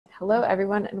Hello,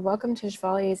 everyone, and welcome to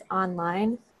Chevalier's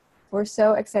Online. We're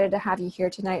so excited to have you here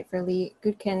tonight for Lee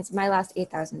Gutkind's My Last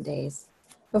 8,000 Days.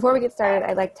 Before we get started,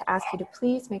 I'd like to ask you to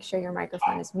please make sure your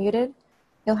microphone is muted.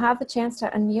 You'll have the chance to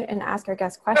unmute and ask our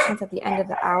guest questions at the end of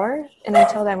the hour, and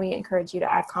until then, we encourage you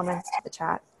to add comments to the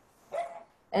chat.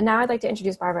 And now I'd like to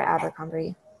introduce Barbara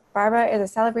Abercrombie. Barbara is a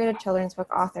celebrated children's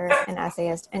book author and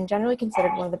essayist, and generally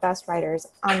considered one of the best writers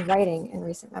on writing in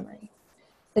recent memory.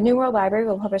 The New World Library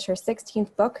will publish her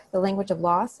 16th book, The Language of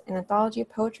Loss, an anthology of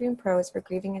poetry and prose for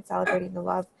grieving and celebrating the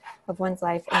love of one's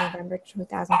life in November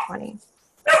 2020.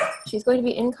 She's going to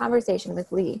be in conversation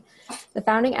with Lee, the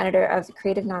founding editor of the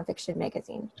Creative Nonfiction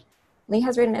magazine. Lee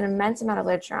has written an immense amount of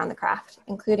literature on the craft,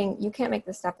 including You Can't Make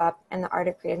This Stuff Up and The Art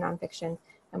of Creative Nonfiction,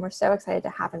 and we're so excited to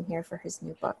have him here for his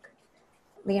new book.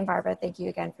 Lee and Barbara, thank you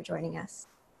again for joining us.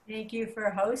 Thank you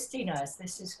for hosting us.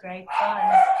 This is great fun.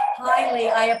 Hi, Lee.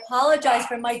 I apologize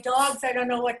for my dogs. I don't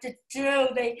know what to do.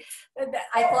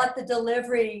 I thought the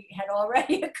delivery had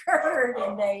already occurred,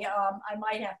 and I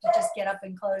might have to just get up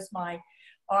and close my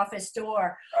office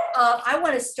door. I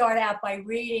want to start out by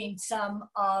reading some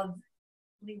of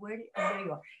Lee. There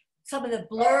you are. Some of the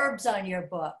blurbs on your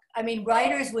book. I mean,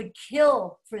 writers would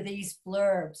kill for these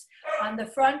blurbs. On the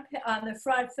front,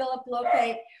 Philip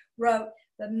Lope wrote,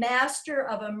 "The master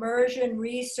of immersion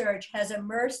research has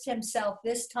immersed himself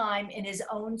this time in his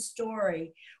own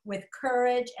story with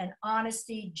courage and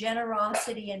honesty,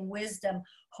 generosity and wisdom,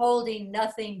 holding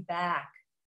nothing back."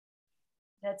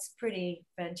 That's pretty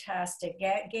fantastic.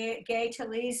 Gay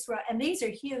Talese, and these are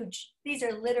huge, these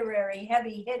are literary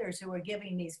heavy hitters who are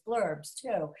giving these blurbs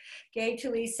too. Gay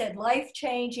Talese said,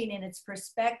 "Life-changing in its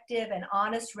perspective and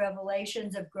honest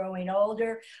revelations of growing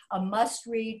older, a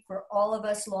must-read for all of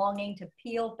us longing to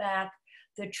peel back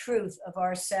the truth of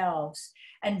ourselves."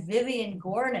 And Vivian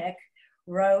Gornick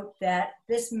wrote that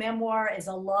this memoir is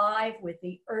alive with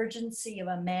the urgency of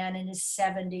a man in his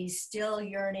 70s, still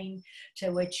yearning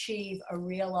to achieve a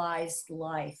realized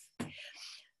life.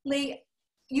 Lee,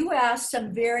 you asked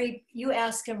some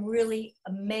really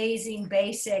amazing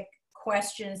basic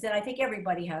questions that I think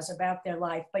everybody has about their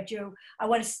life, but I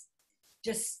want to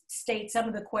just state some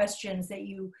of the questions that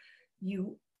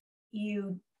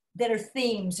that are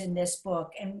themes in this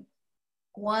book. And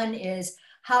one is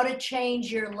how to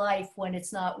change your life when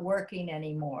it's not working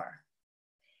anymore.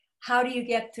 How do you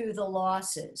get through the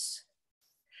losses?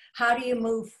 How do you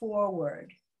move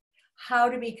forward? How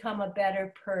to become a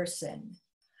better person?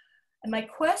 And my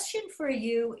question for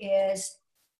you is,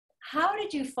 how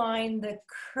did you find the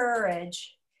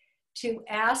courage to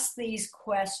ask these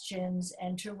questions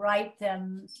and to write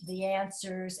them, the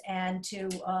answers, and to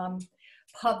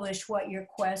publish what your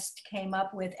quest came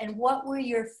up with? And what were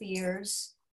your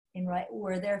fears?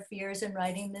 Were there fears in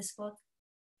writing this book?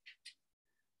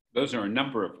 Those are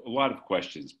a lot of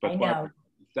questions, but Barbara,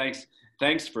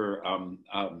 thanks for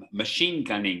machine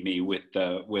gunning me with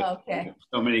okay.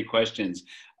 So many questions.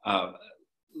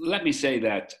 Let me say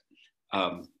that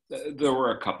there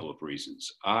were a couple of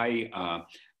reasons. I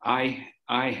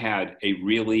had a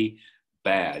really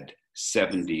bad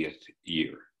 70th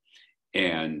year,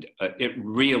 and it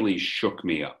really shook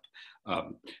me up.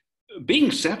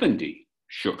 Being 70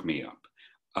 shook me up.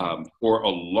 For a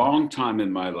long time in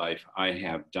my life, I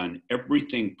have done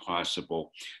everything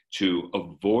possible to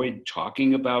avoid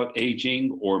talking about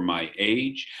aging or my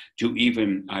age.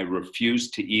 I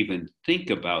refused to even think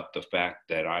about the fact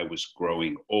that I was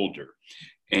growing older.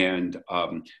 And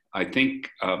I think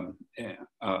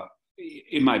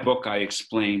in my book, I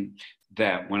explain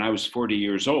that when I was 40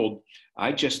 years old,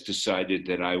 I just decided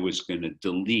that I was going to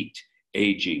delete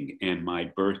aging and my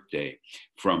birthday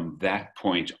from that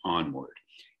point onward.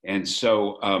 And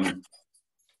so from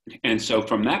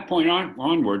that point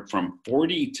onward, from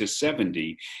 40 to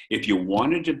 70, if you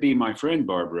wanted to be my friend,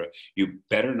 Barbara, you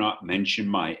better not mention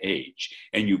my age,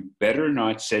 and you better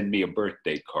not send me a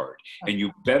birthday card, and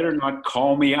you better not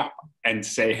call me up and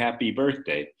say happy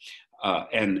birthday.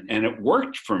 And it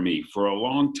worked for me for a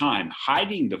long time,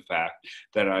 hiding the fact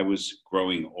that I was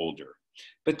growing older.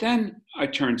 But then I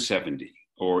turned 70,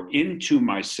 or into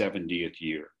my 70th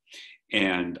year,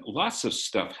 and lots of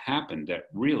stuff happened that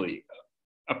really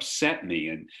upset me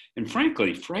and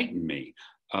frankly frightened me.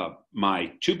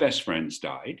 My two best friends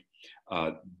died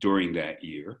during that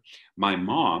year. My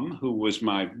mom, who was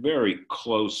my very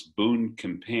close boon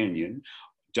companion,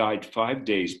 died 5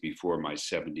 days before my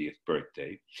 70th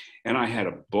birthday. And I had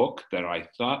a book that I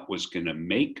thought was going to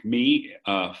make me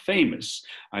famous.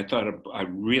 I thought I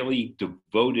really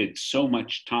devoted so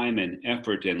much time and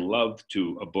effort and love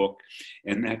to a book.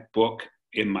 And that book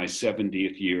in my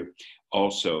 70th year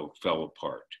also fell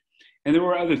apart. And there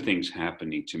were other things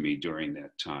happening to me during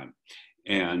that time.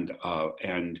 And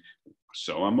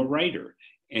so I'm a writer.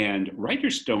 And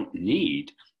writers don't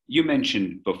need, you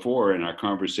mentioned before in our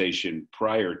conversation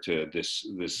prior to this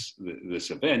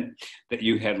event that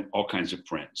you had all kinds of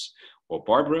friends. Well,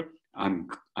 Barbara,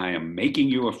 I am making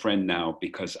you a friend now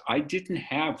because I didn't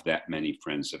have that many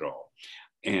friends at all.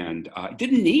 And I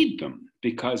didn't need them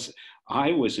because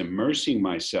I was immersing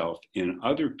myself in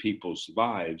other people's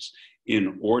lives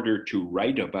in order to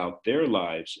write about their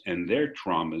lives and their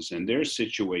traumas and their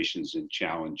situations and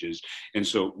challenges. And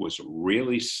so it was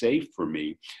really safe for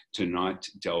me to not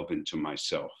delve into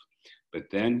myself. But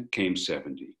then came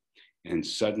 70. And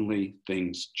suddenly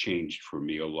things changed for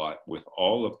me a lot with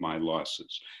all of my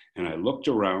losses. And I looked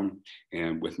around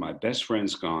and with my best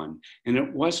friends gone, and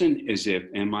it wasn't as if,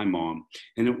 and my mom,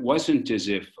 and it wasn't as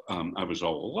if I was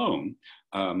all alone.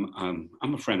 I'm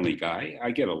a friendly guy, I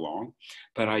get along,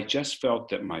 but I just felt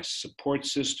that my support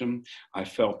system, I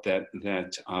felt that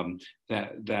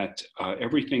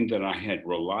everything that I had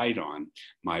relied on,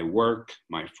 my work,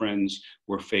 my friends,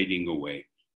 were fading away.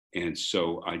 And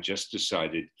so I just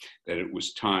decided that it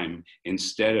was time,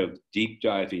 instead of deep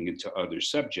diving into other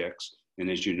subjects, and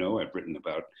as you know, I've written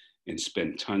about and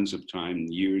spent tons of time,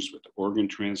 years with organ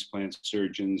transplant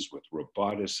surgeons, with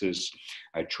roboticists.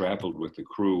 I traveled with a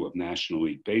crew of National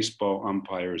League Baseball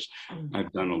umpires.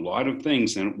 I've done a lot of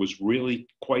things, and it was really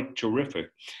quite terrific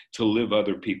to live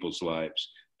other people's lives.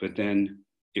 But then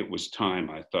it was time,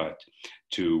 I thought,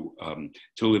 to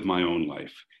live my own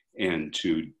life and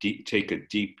to take a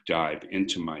deep dive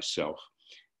into myself.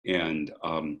 And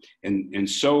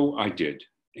so I did.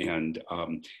 And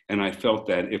I felt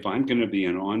that if I'm going to be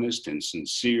an honest and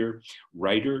sincere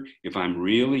writer, if I'm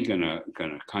really gonna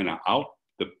kind of out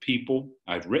the people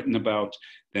I've written about,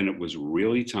 then it was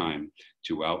really time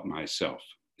to out myself.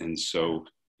 And so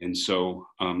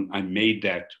I made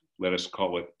that, let us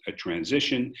call it a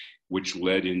transition, which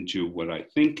led into what I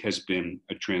think has been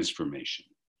a transformation.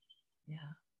 Yeah,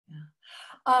 yeah.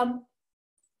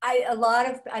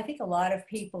 I think a lot of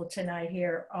people tonight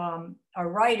here are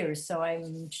writers, so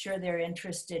I'm sure they're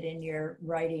interested in your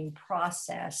writing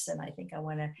process. And I think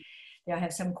I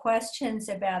have some questions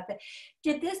about that.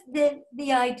 Did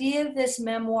the idea of this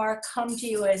memoir come to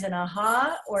you as an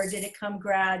aha, or did it come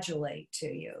gradually to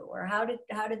you, or how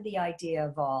did the idea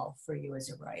evolve for you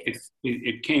as a writer?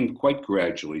 It came quite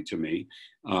gradually to me,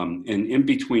 and in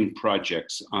between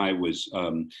projects, I was,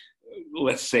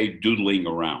 let's say, doodling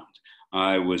around.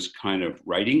 I was kind of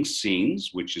writing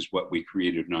scenes, which is what we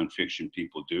creative nonfiction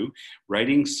people do,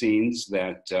 writing scenes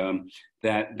that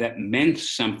meant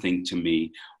something to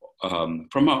me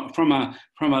from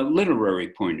a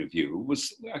literary point of view. It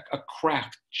was a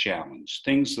craft challenge,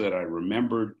 things that I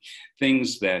remembered,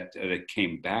 things that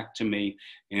came back to me.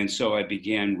 And so I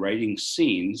began writing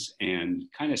scenes and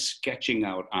kind of sketching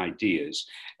out ideas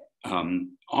on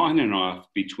and off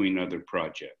between other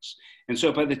projects. And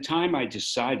so by the time I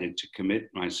decided to commit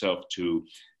myself to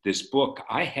this book,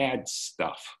 I had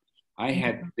stuff. I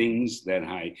had things that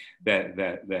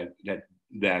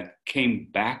came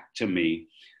back to me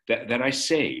that I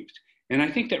saved. And I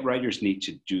think that writers need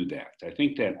to do that. I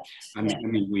think that,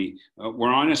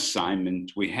 we're on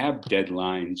assignment, we have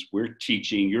deadlines, we're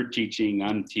teaching, you're teaching,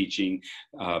 I'm teaching,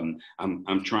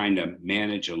 I'm trying to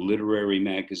manage a literary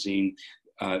magazine.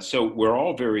 So we're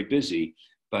all very busy,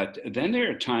 but then there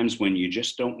are times when you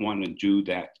just don't want to do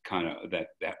that kind of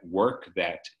that work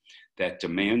that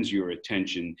demands your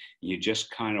attention. You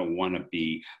just kind of want to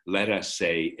be, let us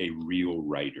say, a real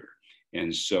writer.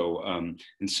 And so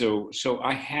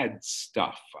I had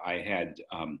stuff. I had,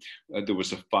 there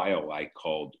was a file I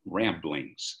called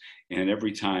Ramblings. And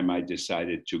every time I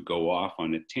decided to go off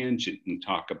on a tangent and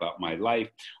talk about my life,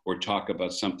 or talk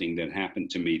about something that happened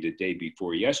to me the day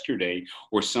before yesterday,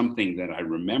 or something that I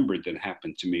remembered that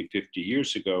happened to me 50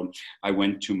 years ago, I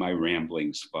went to my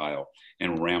Ramblings file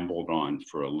and rambled on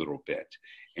for a little bit.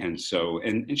 And so,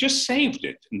 and just saved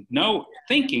it. No,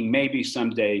 thinking maybe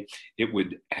someday it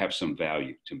would have some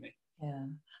value to me. Yeah.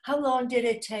 How long did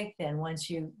it take then, once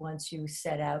you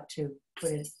set out to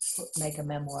make a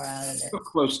memoir out of it?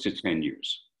 Close to 10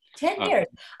 years. 10 years.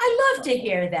 I love to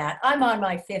hear that. I'm on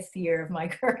my 5th year of my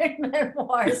current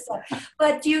memoir. So.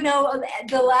 But you know,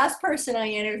 the last person I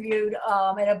interviewed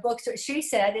in a book, she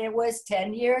said it was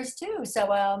 10 years too.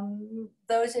 So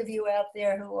those of you out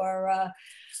there who are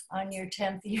on your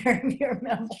 10th year of your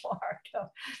memoir,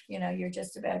 you know, you're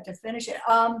just about to finish it.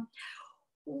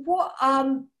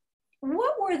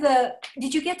 What were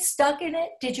did you get stuck in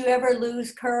it? Did you ever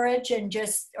lose courage and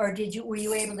were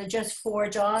you able to just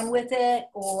forge on with it?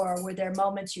 Or were there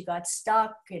moments you got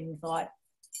stuck and thought,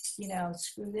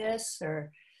 screw this,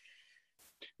 or?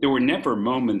 There were never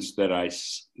moments that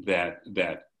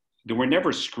there were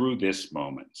never screw this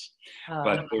moments,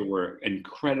 but there were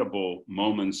incredible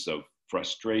moments of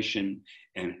frustration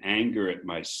and anger at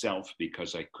myself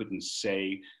because I couldn't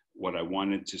say what I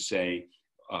wanted to say,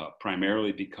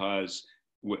 primarily because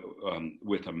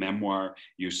with a memoir,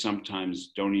 you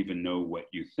sometimes don't even know what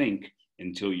you think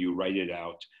until you write it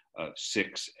out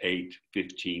 6, 8,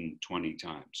 15, 20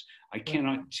 times. I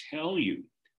cannot tell you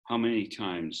how many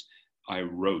times I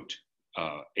wrote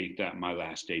my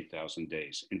last 8,000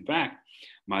 days. In fact,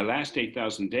 my last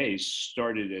 8,000 days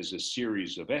started as a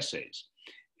series of essays.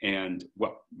 And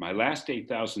my last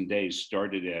 8,000 days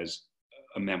started as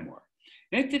a memoir.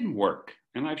 And it didn't work.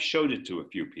 And I've showed it to a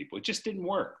few people. It just didn't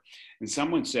work. And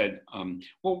someone said,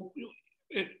 well,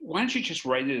 why don't you just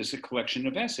write it as a collection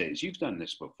of essays? You've done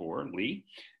this before, Lee.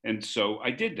 And so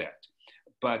I did that.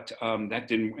 But that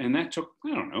didn't, and that took,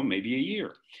 I don't know, maybe a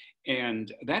year.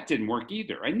 And that didn't work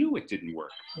either. I knew it didn't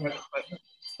work.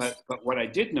 But what I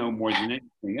did know more than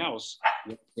anything else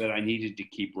was that I needed to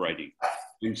keep writing.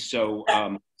 And so,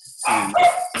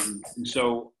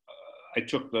 I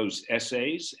took those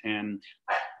essays and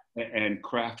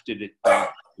crafted it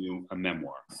back to a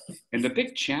memoir. And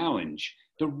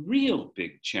the real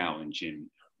big challenge in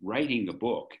writing a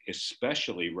book,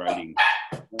 especially writing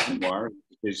a memoir,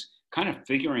 is kind of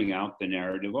figuring out the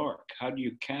narrative arc. How do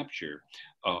you capture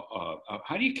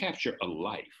a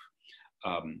life,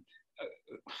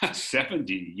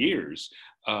 70 years,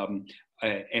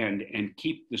 and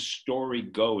keep the story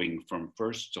going from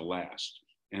first to last?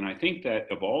 And I think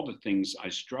that of all the things I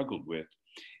struggled with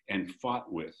and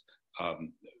fought with,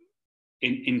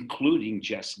 including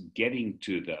just getting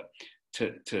to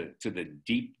the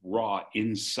deep raw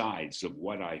insides of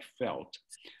what I felt,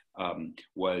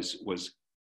 was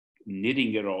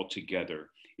knitting it all together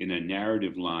in a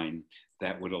narrative line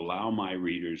that would allow my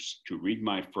readers to read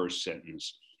my first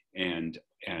sentence and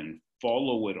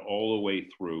follow it all the way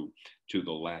through to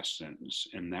the last sentence.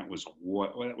 And that was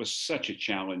such a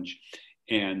challenge.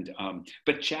 And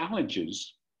but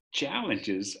challenges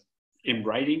in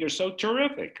writing are so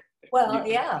terrific. Well,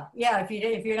 yeah.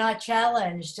 If you're not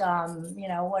challenged,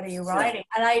 what are you writing?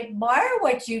 And I admire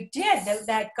what you did.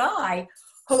 That guy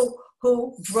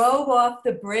who drove off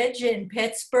the bridge in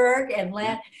Pittsburgh and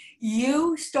landed.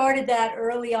 You started that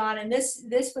early on, and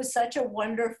this was such a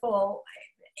wonderful.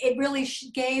 It really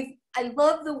gave. I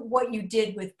love what you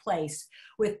did with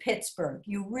Pittsburgh.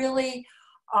 You really.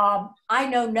 I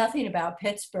know nothing about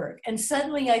Pittsburgh, and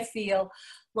suddenly I feel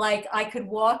like I could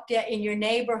walk in your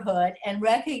neighborhood and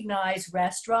recognize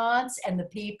restaurants and the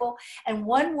people. And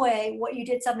one way, what you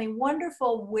did something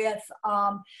wonderful with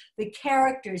the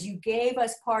characters. You gave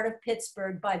us part of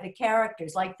Pittsburgh by the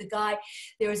characters, like the guy.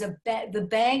 There was the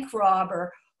bank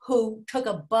robber who took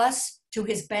a bus to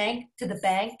the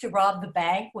bank to rob the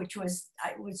bank, which was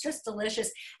just delicious.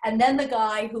 And then the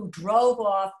guy who drove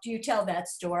off, do you tell that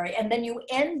story? And then you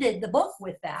ended the book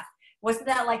with that. Wasn't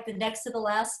that like the next to the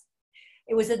last?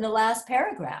 It was in the last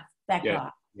paragraph, that guy.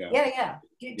 Yeah.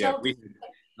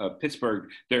 Pittsburgh,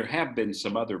 there have been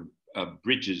some other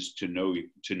bridges to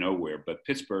nowhere, but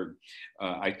Pittsburgh,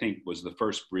 I think, was the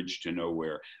first bridge to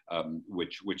nowhere,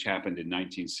 which happened in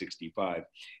 1965.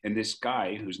 And this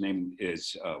guy, whose name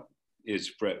is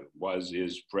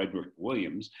Frederick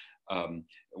Williams,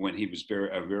 when he was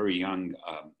a very young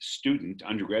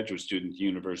undergraduate student at the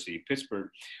University of Pittsburgh,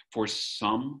 for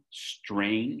some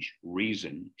strange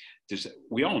reason,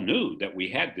 we all knew that we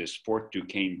had this Fort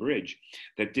Duquesne Bridge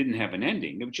that didn't have an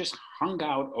ending. It just hung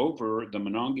out over the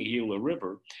Monongahela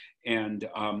River, and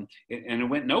it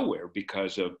went nowhere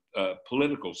because of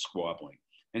political squabbling.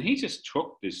 And he just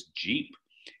took this Jeep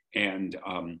and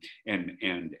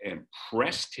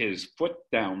pressed his foot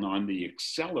down on the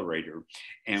accelerator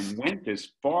and went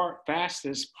as fast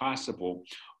as possible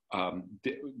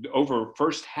over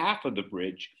first half of the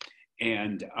bridge,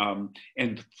 and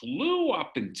flew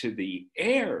up into the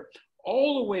air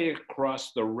all the way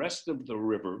across the rest of the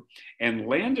river and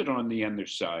landed on the other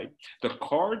side. The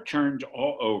car turned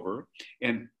all over,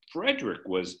 and Frederick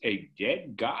was a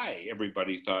dead guy,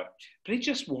 everybody thought, but he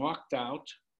just walked out,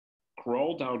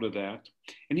 crawled out of that,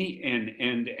 and he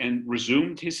and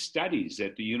resumed his studies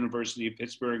at the University of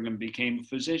Pittsburgh and became a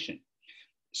physician.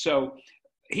 So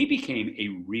he became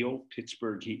a real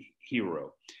Pittsburgh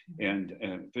hero. And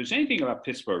if there's anything about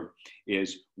Pittsburgh,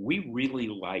 is we really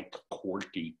like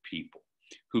quirky people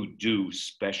who do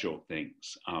special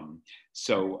things.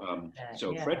 So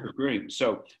Frederick Williams.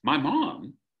 So my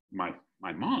mom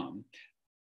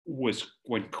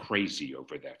went crazy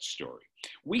over that story.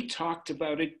 We talked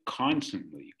about it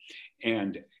constantly.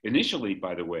 And initially,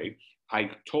 by the way,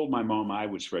 I told my mom I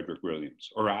was Frederick Williams,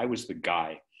 or I was the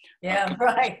guy. Yeah,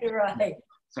 right, right.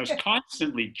 So I was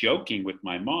constantly joking with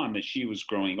my mom that she was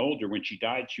growing older. When she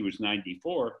died, she was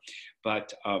 94,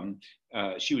 but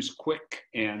she was quick,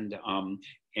 and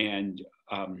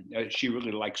she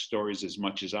really liked stories as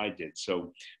much as I did.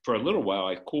 So for a little while,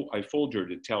 I fooled her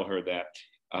to tell her that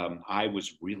I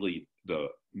was really the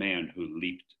man who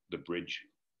leaped the bridge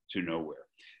to nowhere.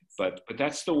 But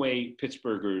that's the way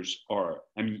Pittsburghers are.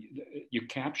 I mean, you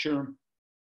capture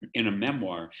in a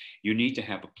memoir, you need to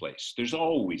have a place. There's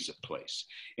always a place,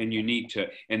 and you need to,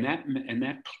 and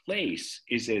that place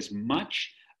is as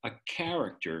much a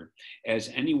character as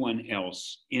anyone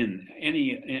else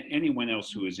anyone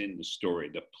else who is in the story.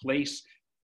 The place,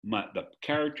 the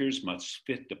characters must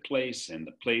fit the place, and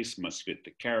the place must fit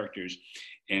the characters,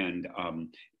 and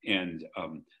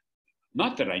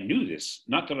not that I knew this,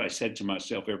 not that I said to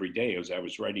myself every day as I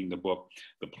was writing the book,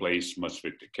 the place must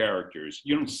fit the characters.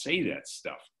 You don't say that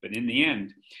stuff, but in the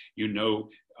end, you know,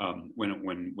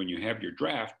 when you have your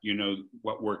draft, you know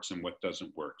what works and what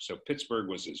doesn't work. So Pittsburgh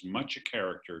was as much a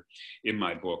character in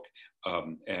my book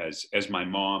as my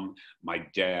mom, my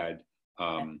dad,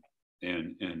 and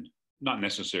not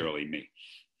necessarily me.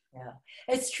 Yeah,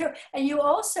 it's true. And you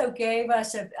also gave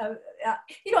us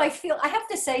you know, I have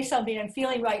to say something I'm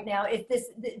feeling right now.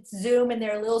 It's Zoom and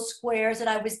there are little squares, and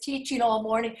I was teaching all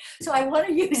morning. So I want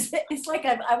to use it. It's like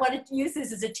I want to use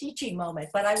this as a teaching moment,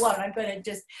 but I'm going to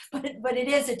just, but it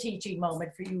is a teaching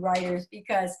moment for you writers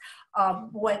because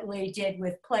what Lee did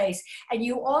with place. And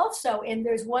you also, and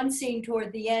there's one scene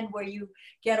toward the end where you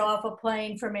get off a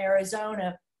plane from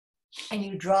Arizona and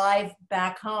you drive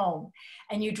back home,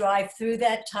 and you drive through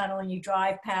that tunnel, and you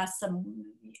drive past some,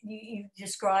 you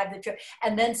describe the trip,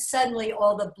 and then suddenly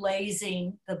all the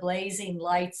blazing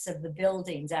lights of the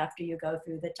buildings after you go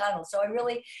through the tunnel. So I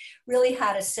really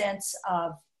had a sense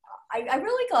of, I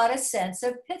really got a sense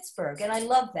of Pittsburgh, and I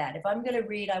love that. If I'm going to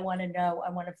read, I want to know, I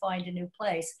want to find a new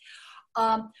place.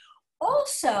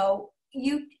 Also,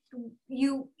 you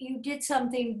did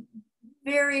something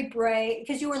very brave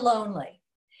because you were lonely.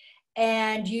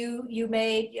 And you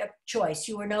made a choice.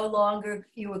 You were going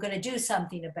to do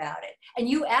something about it. And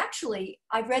you actually,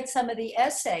 I've read some of the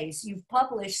essays you've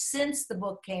published since the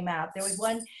book came out. There was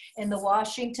one in the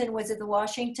was it the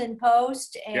Washington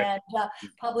Post and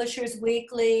Publishers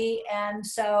Weekly. And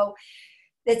so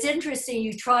it's interesting.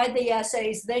 You tried the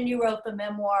essays, then you wrote the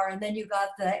memoir, and then you got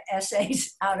the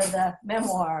essays out of the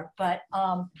memoir. But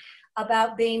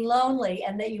about being lonely,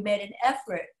 and that you made an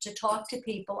effort to talk to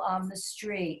people on the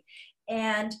street,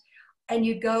 and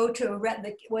you'd go to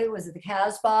what was it, the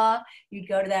Casbah? You'd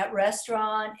go to that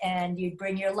restaurant, and you'd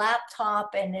bring your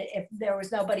laptop, and if there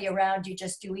was nobody around, you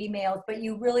just do emails, but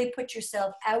you really put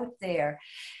yourself out there.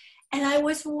 And I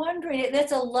was wondering,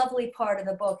 that's a lovely part of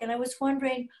the book, and I was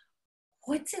wondering,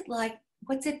 what's it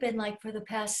been like for the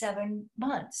past 7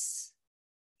 months?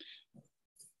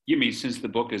 You mean since the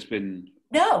book has been?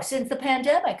 No, since the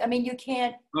pandemic. I mean, you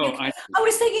can't. I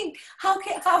was thinking, how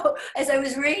as I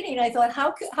was reading, I thought,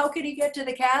 how could he get to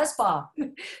the Casbah?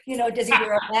 You know, does he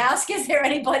wear a mask? Is there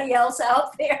anybody else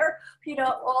out there? You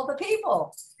know, all the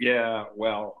people. Yeah,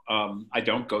 well, I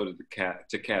don't go to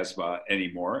the Casbah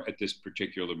anymore at this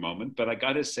particular moment, but I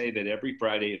got to say that every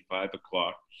Friday at 5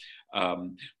 o'clock,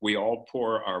 we all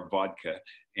pour our vodka,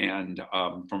 and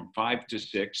from 5 to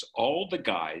 6, all the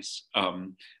guys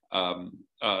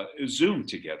Zoom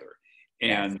together,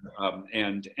 and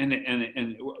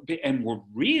we're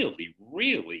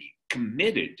really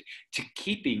committed to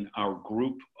keeping our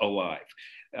group alive,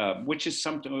 which is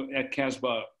something at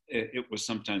Casbah. It was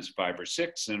sometimes 5 or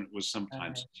 6, and it was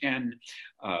sometimes 10,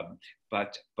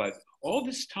 but all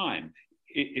this time,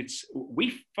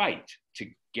 we fight to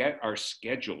get our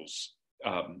schedules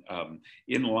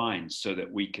in line so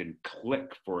that we can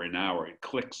click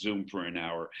Zoom for an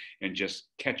hour, and just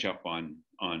catch up on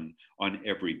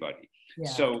everybody. Yeah,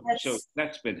 so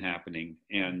that's been happening,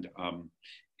 and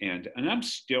I'm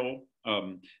still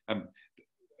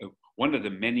one of the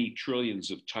many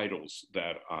trillions of titles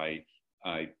that I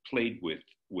played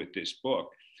with this book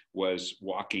was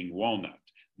Walking Walnut.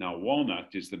 Now,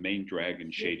 Walnut is the main drag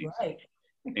in Shadyside. Right.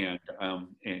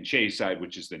 And Shadyside,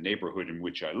 which is the neighborhood in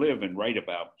which I live and write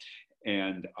about,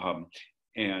 and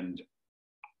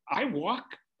I walk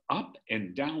up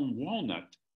and down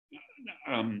Walnut.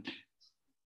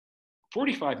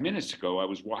 45 minutes ago, I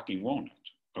was walking Walnut,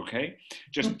 okay,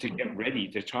 just to get ready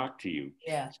to talk to you.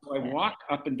 Yeah. So I walk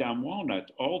up and down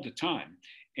Walnut all the time,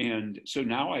 and so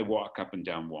now I walk up and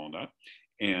down Walnut,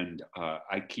 and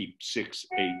I keep 6,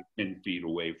 8, 10 feet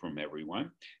away from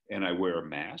everyone, and I wear a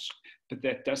mask. But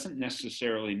that doesn't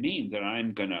necessarily mean that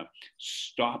I'm going to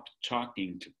stop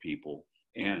talking to people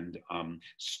and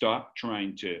stop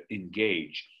trying to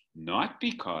engage, not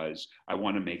because I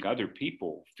want to make other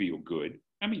people feel good.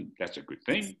 I mean, that's a good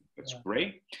thing. That's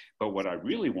great. But what I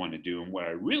really want to do, and what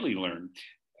I really learned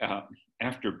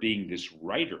after being this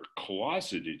writer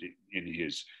closeted in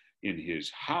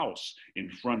his house in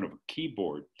front of a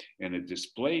keyboard and a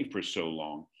display for so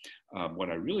long, what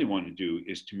I really want to do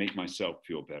is to make myself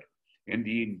feel better. And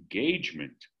the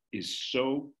engagement is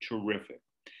so terrific.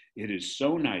 It is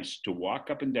so nice to walk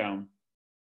up and down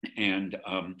and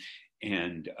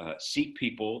see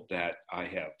people that I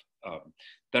have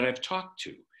that I've talked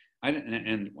to.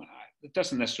 It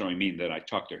doesn't necessarily mean that I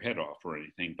talk their head off or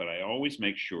anything, but I always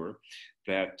make sure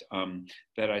that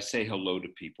that I say hello to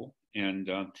people, and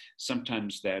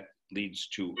sometimes that leads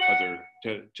to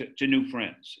new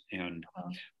friends. And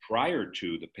prior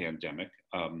to the pandemic,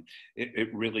 it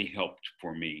really helped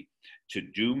for me to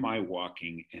do my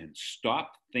walking and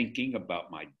stop thinking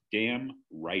about my damn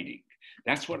writing.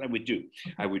 That's what I would do.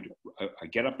 I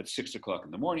get up at 6 o'clock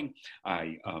in the morning.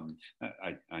 I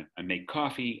make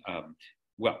coffee.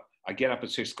 I get up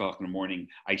at 6 o'clock in the morning.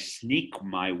 I sneak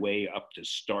my way up to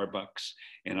Starbucks,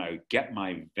 and I get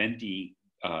my venti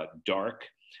dark,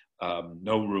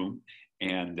 no room,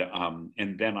 and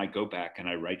then I go back and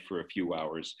I write for a few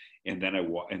hours, and then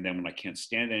and then when I can't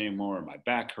stand it anymore, or my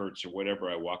back hurts or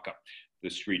whatever, I walk up the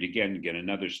street again and get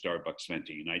another Starbucks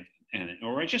venti,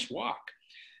 or I just walk.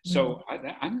 So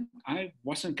I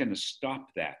wasn't going to stop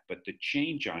that, but the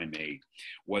change I made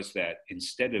was that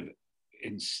instead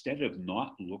of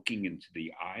not looking into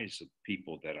the eyes of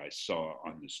people that I saw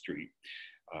on the street,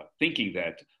 thinking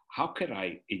that how could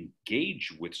I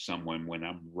engage with someone when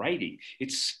I'm writing?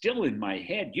 It's still in my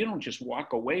head. You don't just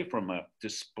walk away from a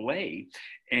display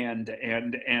and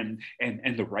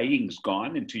the writing's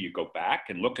gone until you go back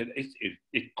and look at it.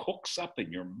 It cooks up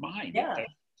in your mind. Yeah.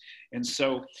 And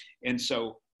so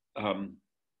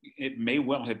it may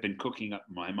well have been cooking up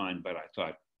in my mind, but I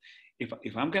thought,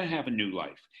 if I'm going to have a new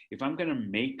life, if I'm going to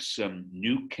make some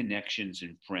new connections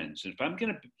and friends, if I'm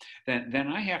going to, then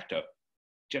I have to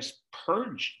just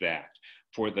purge that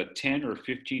for the 10 or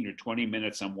 15 or 20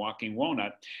 minutes I'm walking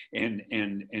Walnut, and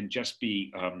just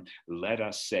be, let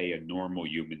us say, a normal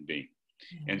human being.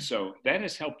 Mm-hmm. And so that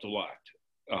has helped a lot.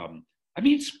 I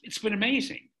mean, it's been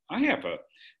amazing. I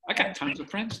got tons of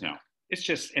friends now. It's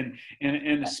just, and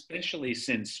especially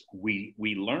since we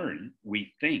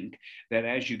think that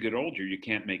as you get older, you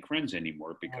can't make friends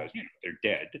anymore because they're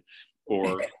dead,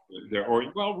 or they're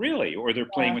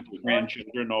playing with their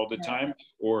grandchildren all the time,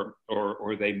 or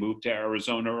they move to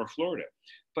Arizona or Florida.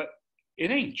 But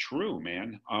it ain't true,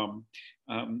 man.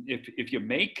 If you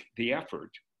make the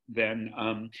effort, then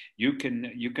you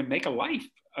can make a life,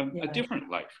 a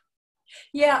different life.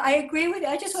 Yeah, I agree with you.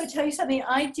 I just want to tell you something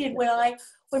I did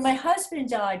when my husband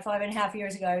died 5.5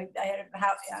 years ago. I had a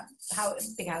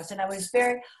big house, and I was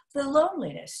the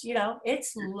loneliness,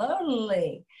 it's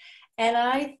lonely. And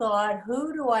I thought,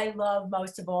 who do I love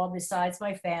most of all besides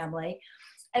my family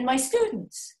and my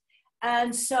students?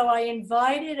 And so I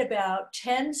invited about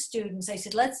 10 students. I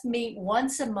said, let's meet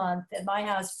once a month at my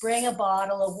house, bring a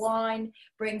bottle of wine,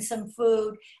 bring some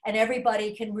food, and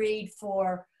everybody can read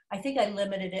for, I think I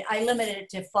limited it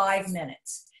to 5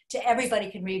 minutes. To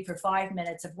everybody can read for 5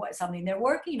 minutes of something they're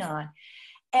working on.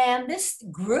 And this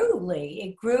grew, Lee.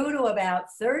 It grew to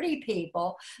about 30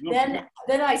 people. Then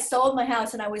I sold my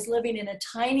house, and I was living in a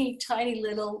tiny, tiny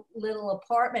little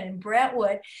apartment in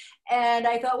Brentwood. And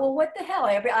I thought, well, what the hell?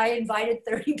 I invited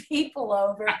 30 people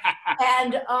over,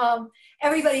 and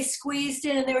everybody squeezed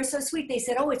in, and they were so sweet. They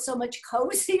said, oh, it's so much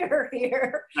cozier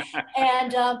here.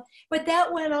 And but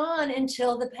that went on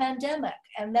until the pandemic,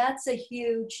 and that's a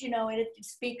huge, and it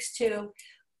speaks to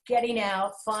getting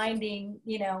out, finding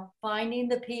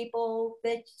the people,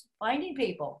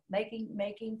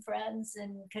 making friends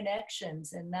and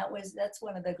connections. And that's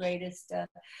one of the greatest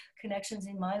connections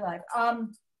in my life.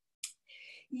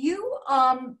 You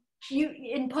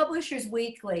in Publishers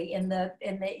Weekly, in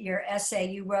your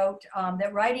essay, you wrote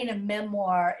that writing a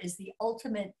memoir is the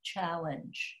ultimate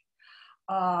challenge.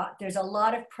 There's a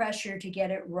lot of pressure to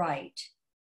get it right.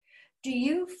 Do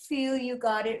you feel you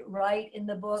got it right in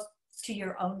the book to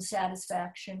your own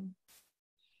satisfaction?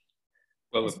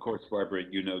 Well, of course, Barbara,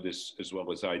 you know this as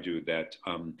well as I do, that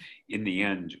in the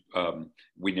end,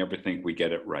 we never think we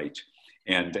get it right.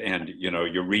 And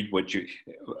you read what you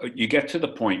get to the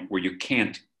point where you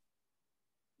can't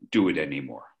do it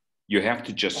anymore. You have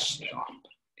to just stop.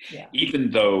 Yeah. Even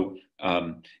though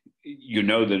you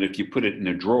know that if you put it in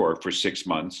a drawer for 6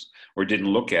 months or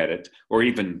didn't look at it, or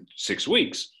even 6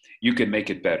 weeks, you can make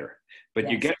it better. But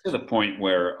you get to the point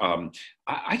where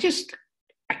I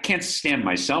can't stand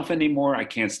myself anymore. I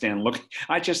can't stand looking.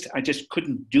 I just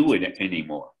couldn't do it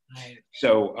anymore. Right.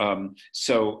 So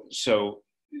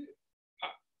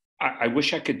I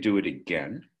wish I could do it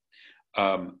again.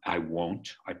 I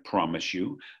won't, I promise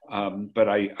you. But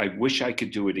I wish I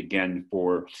could do it again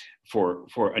for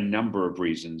a number of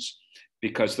reasons,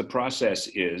 because the process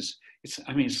is,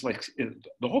 it's like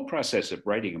the whole process of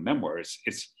writing a memoir.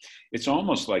 It's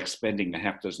almost like spending a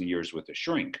half dozen years with a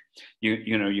shrink.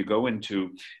 You go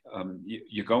into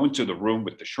the room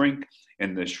with the shrink,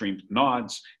 and the shrink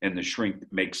nods, and the shrink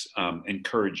makes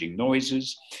encouraging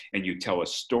noises, and you tell a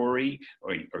story,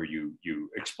 or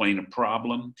you explain a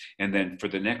problem, and then for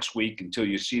the next week until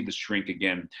you see the shrink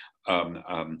again,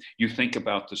 you think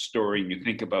about the story and you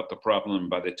think about the problem. And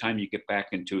by the time you get back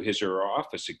into his or her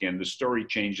office again, the story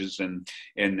changes, and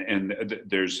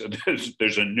there's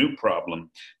a new problem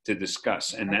to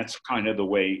discuss. And that's kind of the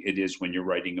way it is when you're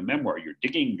writing a memoir. You're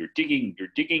digging,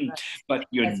 but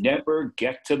you never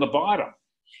get to the bottom.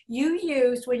 You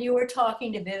used, when you were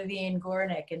talking to Vivian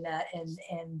Gornick in that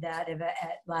event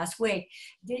last week,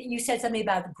 you said something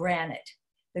about the granite,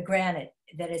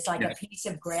 that it's like a piece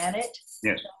of granite.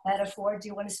 Yes. Metaphor. Do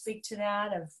you want to speak to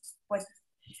that? Of what?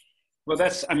 Well,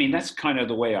 that's kind of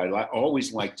the way I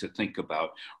always like to think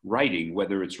about writing,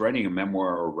 whether it's writing a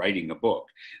memoir or writing a book.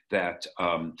 That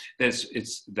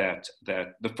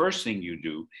the first thing you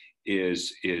do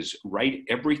is write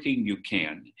everything you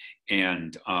can,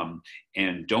 and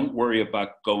don't worry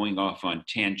about going off on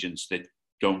tangents that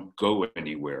don't go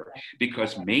anywhere,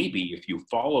 because maybe if you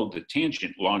follow the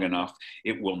tangent long enough,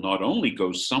 it will not only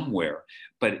go somewhere,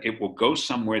 but it will go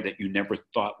somewhere that you never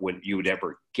thought you would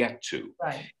ever get to.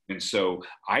 Right. And so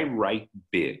I write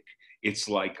big. It's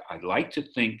like I like to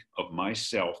think of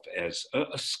myself as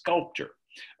a sculptor,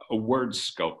 a word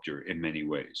sculptor in many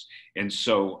ways. And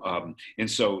so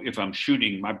if I'm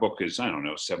shooting, my book is,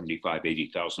 75,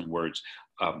 80,000 words.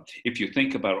 If you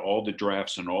think about all the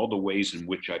drafts and all the ways in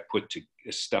which I put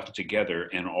stuff together,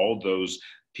 and all those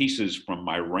pieces from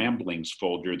my ramblings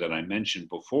folder that I mentioned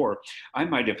before, I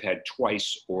might have had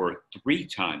twice or three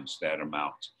times that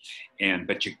amount.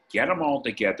 But you get them all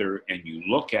together and you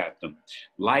look at them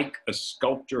like a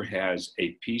sculptor has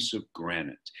a piece of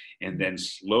granite. And then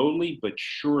slowly but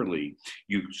surely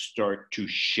you start to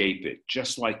shape it,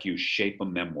 just like you shape a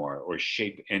memoir or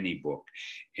shape any book.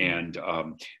 And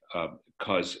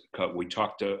because we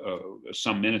talked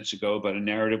some minutes ago about a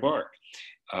narrative arc.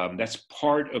 That's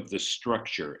part of the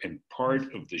structure and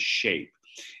part of the shape.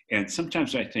 And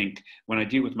sometimes I think when I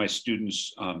deal with my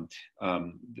students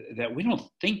that we don't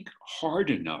think hard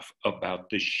enough about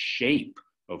the shape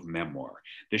of memoir,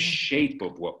 the shape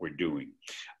of what we're doing.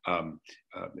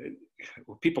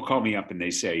 People call me up and they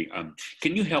say,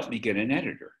 can you help me get an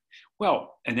editor?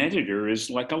 Well, an editor is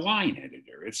like a line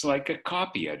editor. It's like a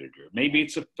copy editor. Maybe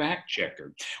it's a fact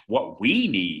checker. What we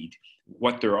need,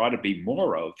 what there ought to be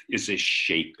more of, is a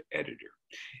shape editor.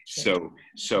 So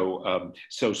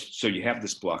you have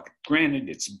this block. Granted,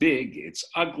 it's big, it's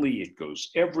ugly, it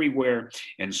goes everywhere,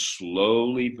 and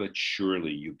slowly but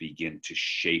surely you begin to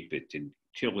shape it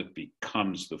until it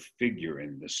becomes the figure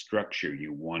and the structure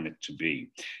you want it to be.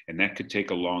 And that could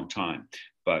take a long time.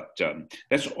 But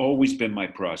that's always been my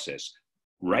process.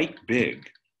 Write big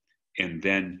and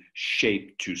then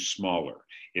shape to smaller.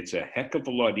 It's a heck of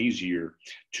a lot easier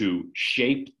to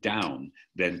shape down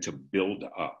than to build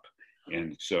up.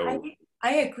 And so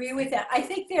I agree with that. I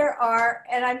think there are,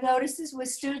 and I've noticed this with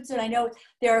students, and I know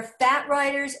there are fat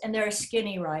writers and there are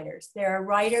skinny writers. There are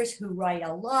writers who write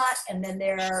a lot, and then they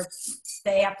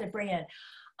have to bring in.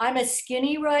 I'm a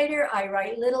skinny writer. I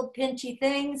write little pinchy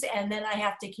things, and then I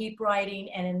have to keep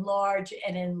writing and enlarge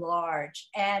and enlarge.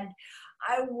 And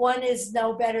one is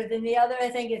no better than the other. I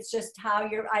think it's just how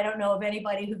I don't know of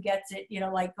anybody who gets it,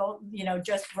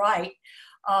 just right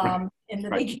in the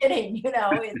beginning.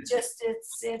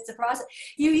 It's a process.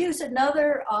 You use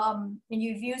another, and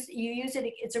you use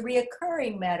it. It's a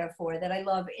reoccurring metaphor that I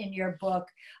love in your book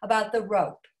about the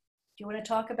rope. Do you want to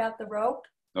talk about the rope?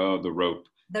 Oh, the rope.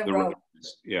 The rope.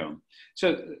 Yeah.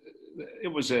 So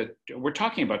we're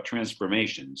talking about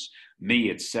transformations,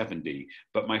 me at 70,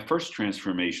 but my first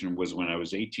transformation was when I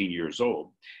was 18 years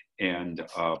old. And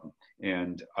I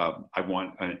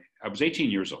was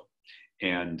 18 years old,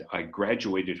 and I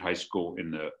graduated high school in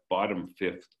the bottom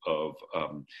fifth of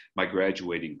my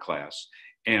graduating class.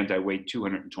 And I weighed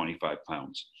 225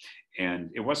 pounds.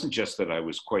 And it wasn't just that I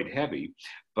was quite heavy,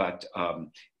 but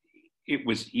it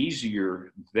was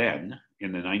easier then,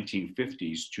 in the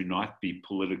 1950s to not be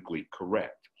politically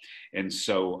correct. And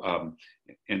so,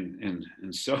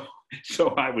 so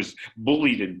I was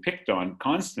bullied and picked on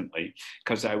constantly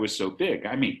because I was so big.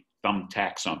 I mean,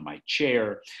 thumbtacks on my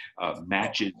chair,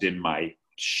 matches in my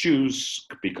shoes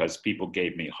because people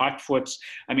gave me hot foots.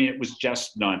 I mean, it was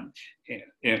just none.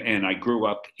 And I grew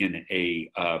up in a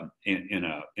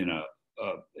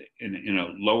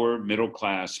lower middle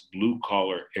class blue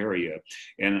collar area,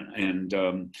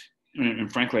 and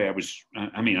frankly, I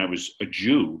was a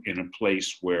Jew in a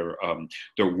place where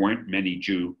there weren't many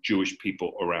Jewish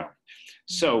people around.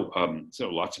 So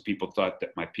lots of people thought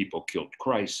that my people killed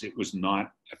Christ. It was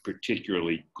not a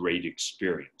particularly great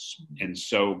experience. And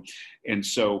so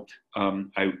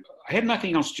I had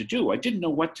nothing else to do. I didn't know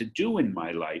what to do in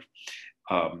my life.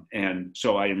 And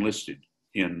so I enlisted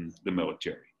in the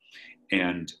military.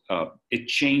 And it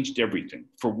changed everything.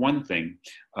 For one thing,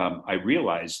 I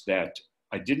realized that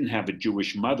I didn't have a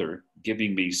Jewish mother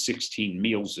giving me 16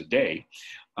 meals a day.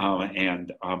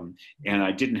 And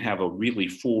I didn't have a really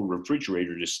full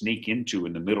refrigerator to sneak into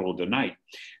in the middle of the night.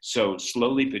 So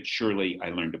slowly but surely, I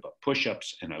learned about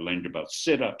push-ups and I learned about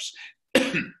sit-ups.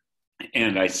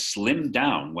 And I slimmed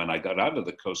down. When I got out of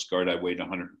the Coast Guard, I weighed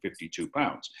 152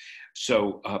 pounds.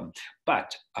 So,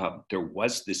 but there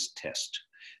was this test.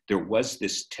 There was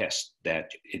this test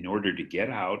that in order to get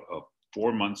out of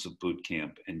 4 months of boot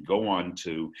camp and go on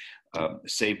to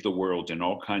save the world in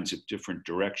all kinds of different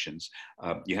directions,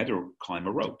 you had to climb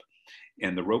a rope.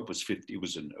 And the rope was 50, it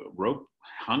was a rope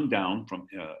hung down from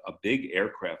a big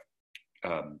aircraft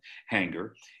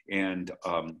hangar, and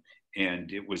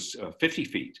it was 50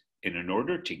 feet. And in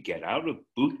order to get out of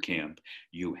boot camp,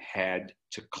 you had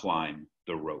to climb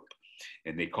the rope.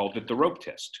 And they called it the rope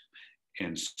test.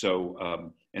 And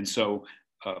so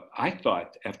I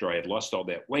thought after I had lost all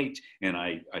that weight and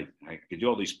I could do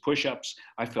all these push-ups,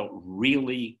 I felt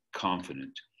really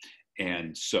confident.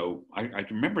 And so I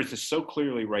remember this so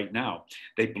clearly right now.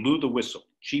 They blew the whistle.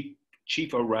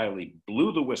 Chief O'Reilly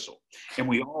blew the whistle. And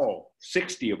we all,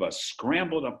 60 of us,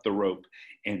 scrambled up the rope.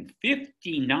 And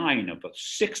 59 of the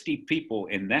 60 people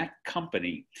in that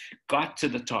company got to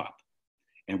the top.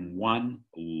 And one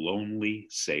lonely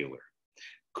sailor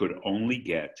could only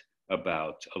get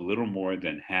about a little more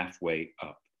than halfway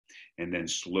up. And then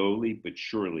slowly but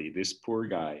surely, this poor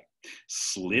guy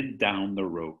slid down the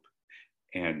rope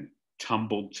and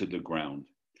tumbled to the ground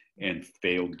and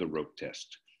failed the rope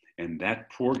test. And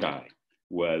that poor guy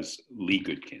was Lee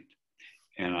Gutkind.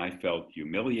 And I felt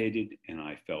humiliated and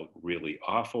I felt really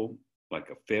awful, like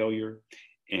a failure.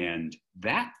 And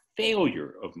that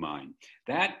failure of mine,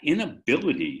 that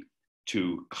inability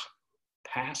to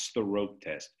pass the rope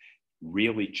test,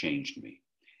 really changed me.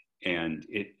 And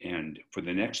for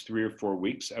the next 3 or 4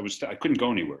 weeks, I couldn't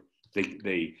go anywhere.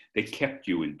 They kept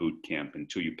you in boot camp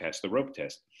until you passed the rope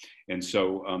test. And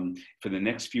so for the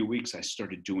next few weeks, I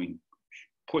started doing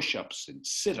push-ups and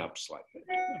sit-ups, like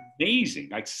amazing.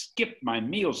 I skipped my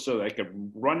meals so that I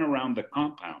could run around the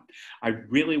compound. I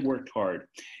really worked hard.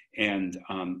 And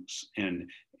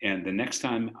the next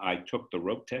time I took the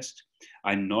rope test,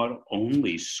 I not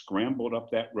only scrambled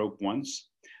up that rope once,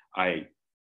 I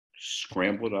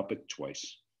scrambled up it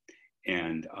twice.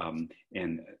 And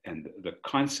the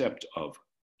concept of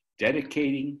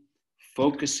dedicating,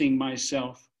 focusing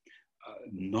myself,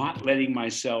 not letting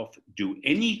myself do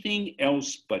anything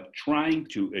else but trying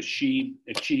to achieve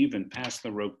and pass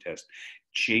the rope test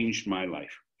changed my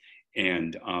life.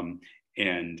 And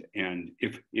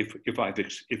if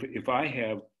I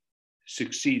have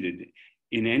succeeded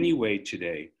in any way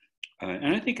today,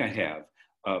 and I think I have,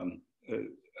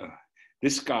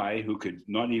 this guy who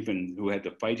had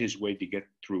to fight his way to get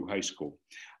through high school,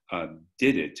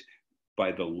 did it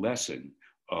by the lesson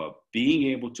of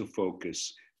being able to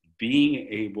focus, being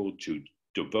able to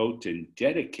devote and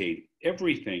dedicate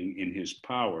everything in his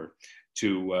power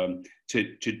to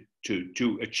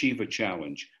achieve a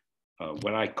challenge.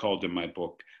 What I called in my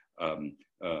book a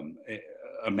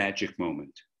magic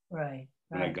moment. Right.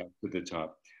 When I got to the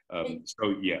top.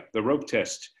 So yeah, the rope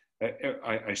test.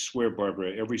 I swear,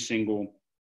 Barbara, every single.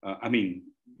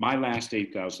 My last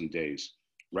 8,000 days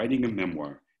writing a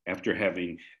memoir after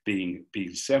being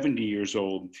 70 years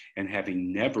old and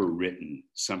having never written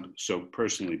so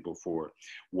personally before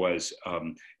was a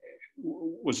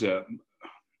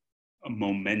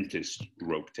momentous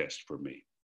rope test for me,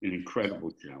 an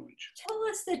incredible challenge. Tell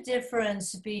us the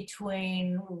difference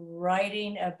between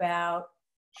writing about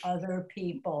other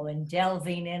people and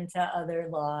delving into other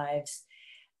lives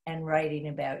and writing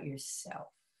about yourself.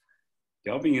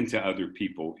 Delving into other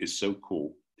people is so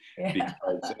cool Yeah.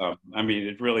 because I mean,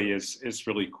 it really is, it's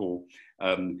really cool.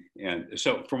 And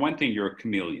so for one thing, you're a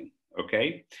chameleon.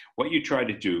 Okay. What you try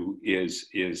to do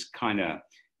is kind of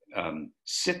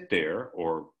sit there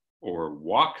or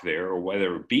walk there, or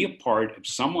whether be a part of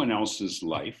someone else's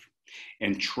life,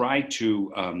 and try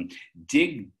to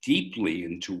dig deeply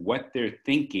into what they're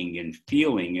thinking and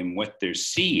feeling and what they're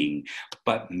seeing,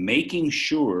 but making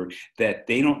sure that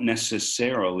they don't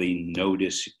necessarily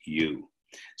notice you.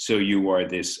 So you are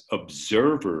this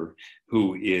observer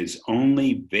who is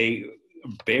only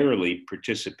barely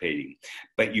participating,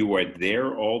 but you are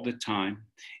there all the time,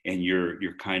 and you're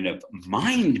kind of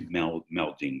mind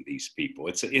melding these people.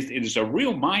 It is a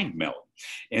real mind meld.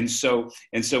 And so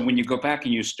when you go back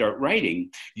and you start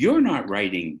writing, you're not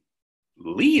writing.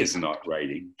 Lee is not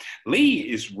writing.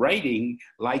 Lee is writing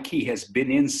like he has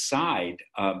been inside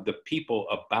the people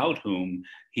about whom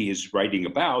he is writing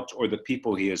about, or the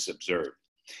people he has observed,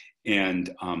 and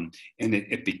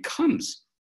it becomes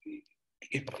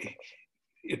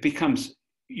it becomes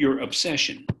your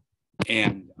obsession.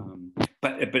 And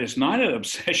but it's not an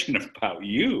obsession about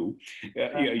you.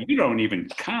 You don't even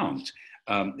count.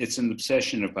 It's an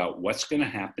obsession about what's going to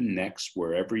happen next,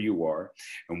 wherever you are,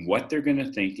 and what they're going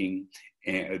to think,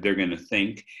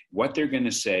 what they're going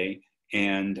to say,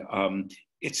 and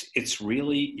it's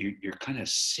really, you're kind of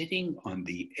sitting on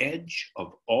the edge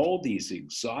of all these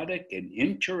exotic and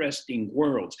interesting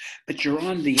worlds, but you're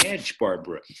on the edge,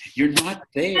 Barbara. You're not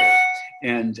there,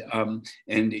 and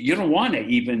you don't want to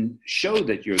even show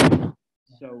that you're there.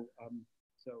 So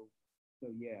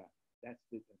yeah, that's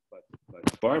the.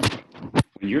 But Barbara,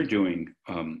 when you're doing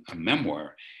a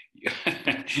memoir,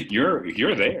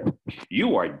 you're there.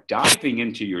 You are diving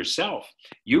into yourself.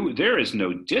 There is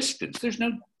no distance. There's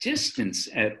no distance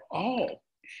at all.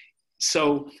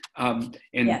 So Yes.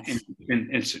 and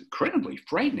it's incredibly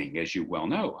frightening, as you well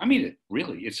know. I mean,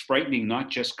 it's frightening, not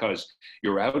just because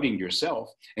you're outing yourself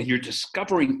and you're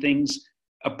discovering things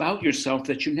about yourself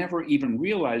that you never even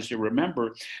realized or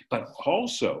remember, but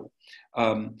also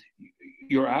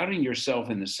you're outing yourself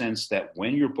in the sense that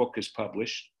when your book is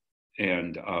published,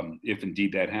 and if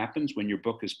indeed that happens, when your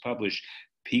book is published,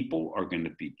 people are going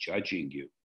to be judging you.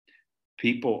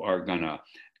 People are gonna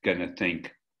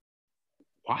think,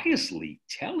 why is Lee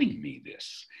telling me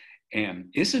this?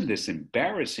 And isn't this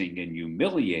embarrassing and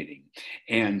humiliating?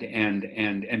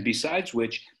 And besides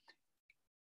which,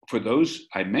 for those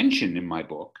I mentioned in my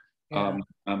book,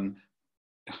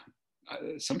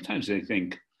 sometimes they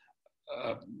think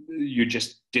you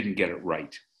just didn't get it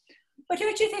right. But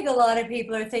don't you think a lot of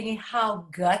people are thinking how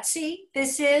gutsy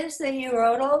this is that you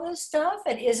wrote all this stuff?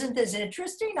 And isn't this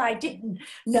interesting? I didn't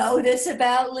know this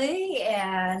about Lee,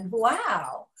 and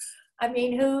wow. I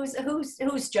mean, who's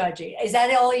judging? Is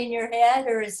that all in your head,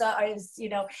 or is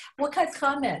what kind of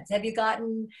comments have you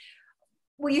gotten?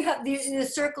 Well, you have the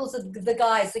circles of the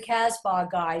guys, the Casbah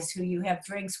guys who you have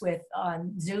drinks with,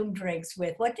 on Zoom drinks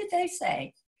with. What did they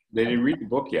say? They didn't read the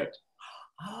book yet.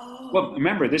 Oh. Well,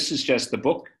 remember, this is just, the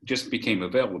book just became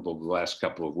available the last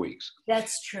couple of weeks.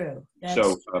 That's true. That's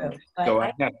true.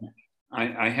 So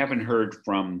I haven't heard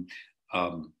from.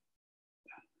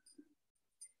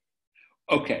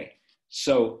 Okay,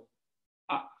 so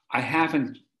I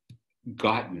haven't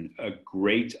gotten a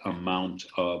great amount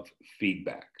of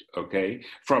feedback. Okay,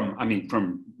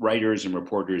 from writers and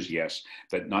reporters, yes,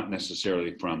 but not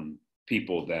necessarily from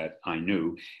people that I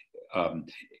knew.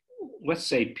 Let's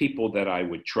say people that I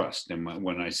would trust. And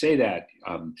when I say that,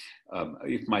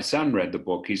 if my son read the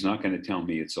book, he's not going to tell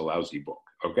me it's a lousy book.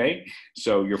 Okay,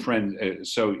 so your friend,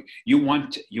 so you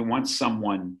want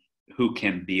someone who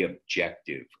can be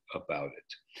objective about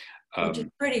it, which is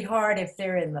pretty hard if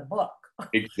they're in the book.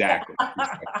 Exactly.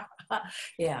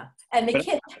 Yeah,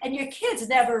 and your kids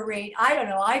never read. I don't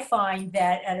know. I find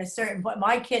that at a certain point,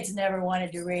 my kids never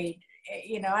wanted to read.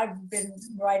 I've been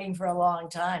writing for a long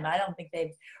time. I don't think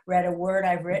they've read a word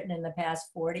I've written in the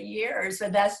past 40 years,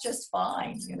 but that's just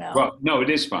fine, Well, no, it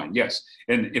is fine, yes.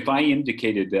 And if I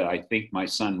indicated that I think my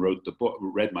son read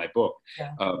my book,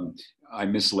 yeah. I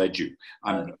misled you.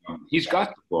 He's got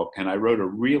the book, and I wrote a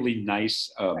really nice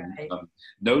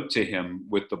note to him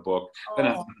with the book, but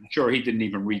I'm sure he didn't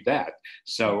even read that.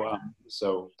 So,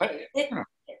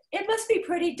 it must be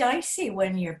pretty dicey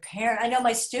when your parent. I know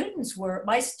my students were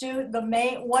one of the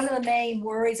main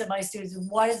worries of my students is,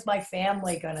 what is my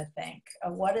family going to think?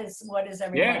 What is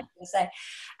everyone going to say?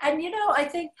 And I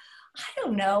think, I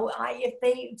don't know.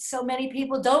 So many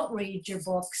people don't read your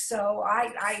book, so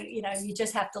you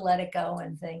just have to let it go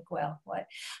and think, well, what?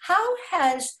 How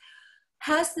has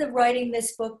the writing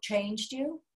this book changed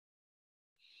you?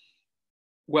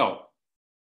 Well,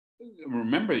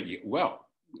 remember,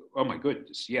 Oh my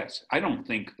goodness, yes. I don't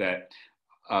think that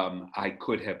I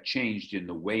could have changed in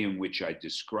the way in which I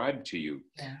described to you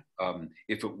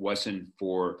if it wasn't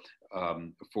for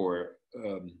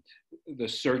the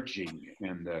searching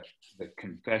and the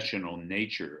confessional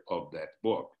nature of that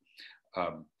book.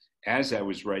 As I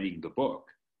was writing the book,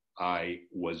 I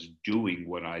was doing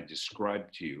what I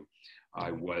described to you.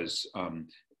 I was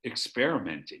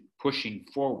experimenting, pushing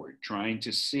forward, trying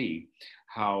to see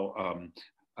how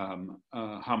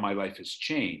my life has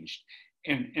changed.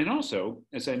 And also,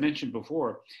 as I mentioned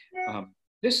before,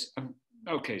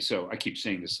 okay, so I keep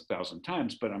saying this 1,000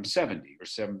 times, but I'm 70 or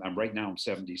 7. Right now I'm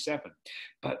 77.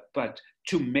 But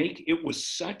to make it was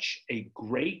such a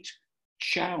great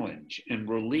challenge and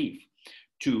relief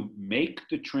to make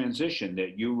the transition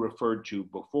that you referred to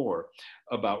before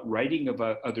about writing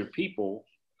about other people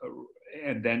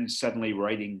and then suddenly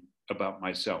writing about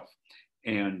myself.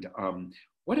 And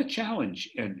what a challenge,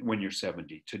 and when you're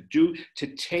 70, to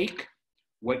take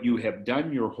what you have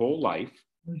done your whole life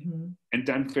and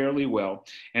done fairly well,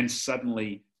 and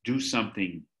suddenly do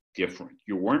something different.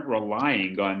 You weren't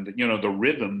relying on the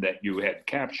rhythm that you had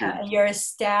captured. Your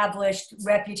established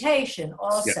reputation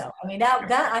also. Yeah. I mean,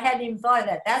 that I hadn't even thought of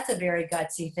that. That's a very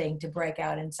gutsy thing to break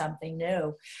out in something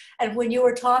new. And when you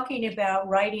were talking about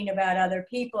writing about other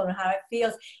people and how it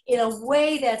feels, in a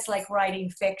way that's like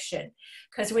writing fiction.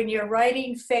 Because when you're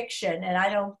writing fiction, and I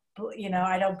don't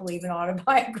believe in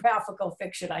autobiographical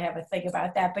fiction. I have a thing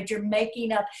about that. But you're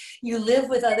making up, you live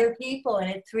with other people, and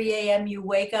at 3 a.m. you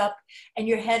wake up and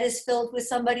your head is filled with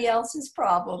somebody else's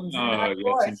problems, and not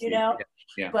yours,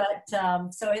 Yeah. But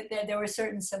so there were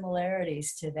certain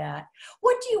similarities to that.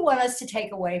 What do you want us to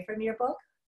take away from your book?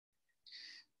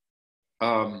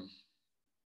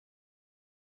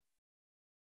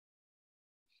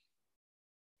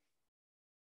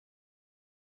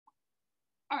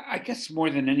 I guess more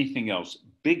than anything else,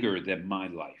 bigger than my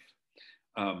life.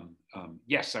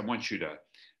 Yes, I want you to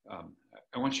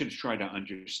try to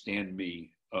understand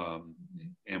me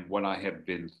and what I have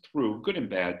been through, good and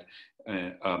bad,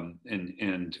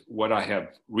 and what I have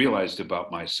realized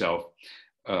about myself.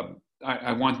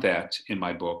 I want that in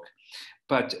my book.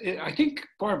 But I think,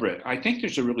 Barbara,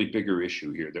 there's a really bigger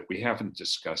issue here that we haven't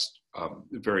discussed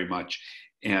very much,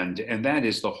 and that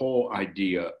is the whole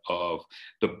idea of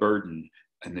the burden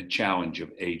and the challenge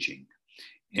of aging,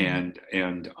 and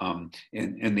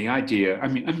the idea. I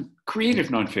mean, I'm creative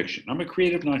nonfiction. I'm a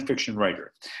creative nonfiction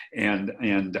writer, and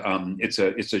it's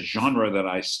a genre that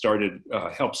I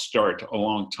helped start a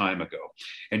long time ago.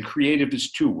 And creative is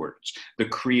 2 words. The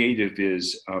creative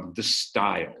is the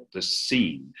style, the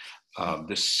scene,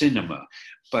 the cinema,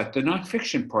 but the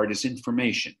nonfiction part is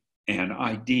information and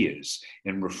ideas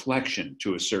and reflection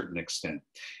to a certain extent,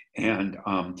 and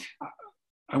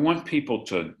I want people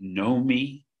to know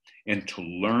me and to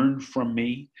learn from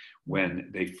me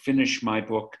when they finish my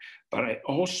book, but I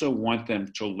also want them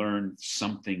to learn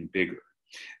something bigger,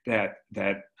 that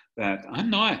I'm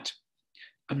not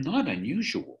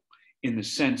unusual in the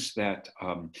sense that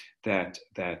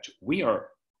we are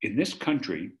in this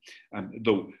country.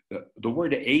 The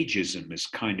word ageism is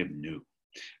kind of new.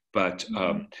 But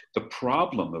the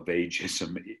problem of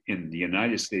ageism in the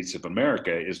United States of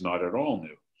America is not at all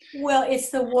new. Well,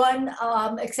 it's the one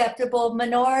acceptable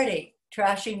minority,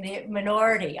 trashing the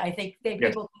minority. I think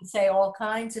people can say all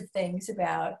kinds of things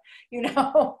about,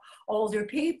 older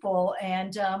people,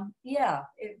 and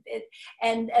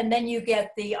and then you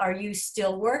get the, are you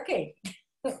still working?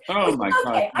 Oh my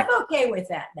God! I'm okay with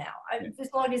that now. As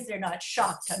long as they're not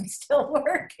shocked, I'm still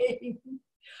working.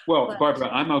 Well, Barbara,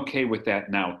 I'm okay with that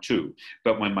now too.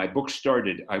 But when my book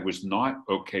started, I was not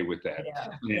okay with that.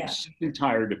 I'm sick and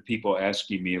tired of people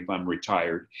asking me if I'm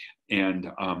retired,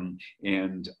 and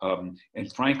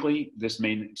frankly, this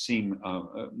may seem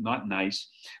not nice,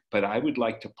 but I would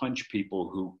like to punch people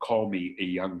who call me a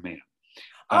young man.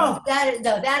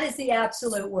 That is the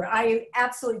absolute word.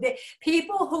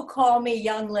 People who call me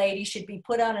young lady should be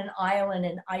put on an island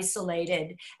and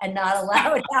isolated and not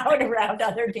allowed out around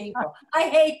other people. I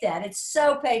hate that. It's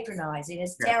so patronizing.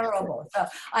 It's terrible. So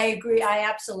I agree. I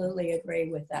absolutely agree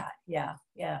with that. Yeah.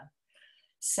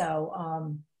 So,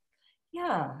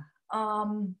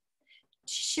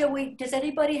 does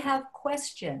anybody have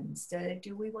questions?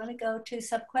 Do we want to go to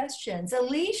some questions?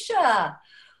 Alicia,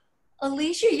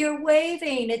 you're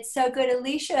waving. It's so good.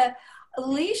 Alicia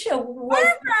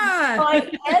was my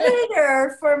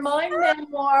editor for my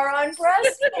memoir on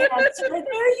breast cancer.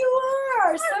 There you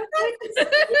are. So good to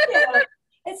see you.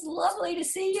 It's lovely to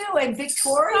see you. And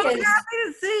Victoria. I'm happy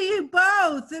to see you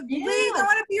both. Please, I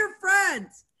want to be your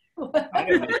friends.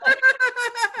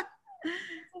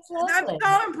 I'm lovely.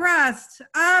 so impressed.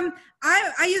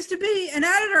 I used to be an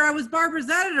editor. I was Barbara's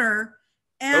editor,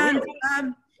 and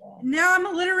really? now I'm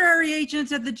a literary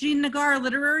agent at the Jean Nagar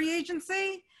Literary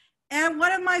Agency. And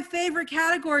one of my favorite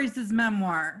categories is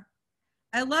memoir.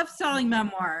 I love selling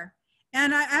memoir.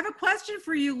 And I have a question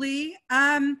for you, Lee.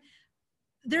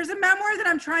 There's a memoir that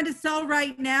I'm trying to sell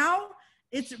right now.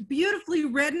 It's beautifully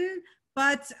written,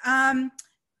 but the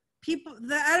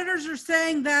editors are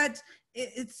saying that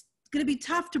it's going to be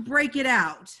tough to break it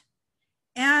out.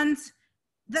 And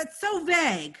that's so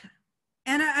vague.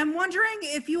 And I'm wondering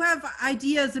if you have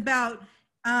ideas about,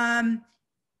 in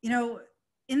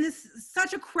this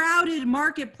such a crowded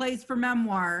marketplace for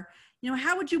memoir,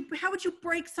 how would you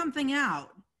break something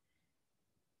out?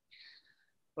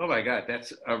 Oh my God,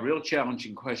 that's a real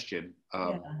challenging question.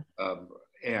 But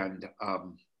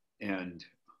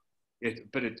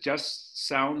it just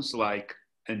sounds like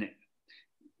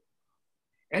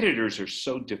editors are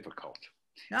so difficult.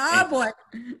 Oh boy.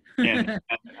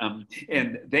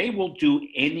 And they will do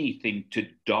anything to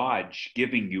dodge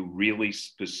giving you really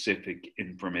specific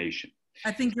information.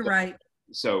 I think you're right.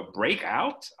 So break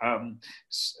out.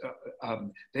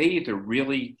 They either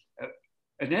really,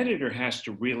 an editor has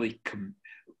to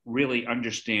really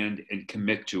understand and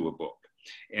commit to a book.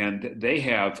 And they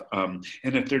have, and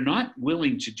if they're not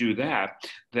willing to do that,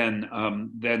 then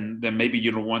maybe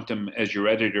you don't want them as your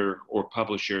editor or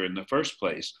publisher in the first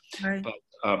place. Right.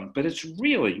 But it's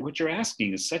really, what you're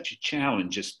asking is such a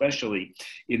challenge, especially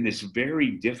in this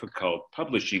very difficult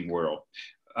publishing world.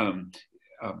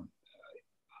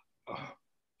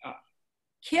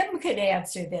 Kim could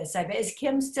answer this. I bet. Is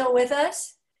Kim still with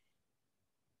us?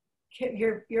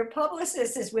 Your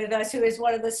publicist is with us, who is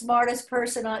one of the smartest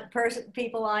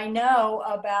people I know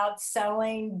about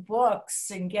selling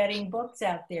books and getting books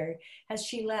out there. Has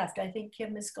she left? I think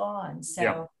Kim is gone.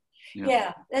 So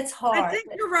yeah, that's hard. I think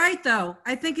you're right, though.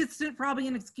 I think it's probably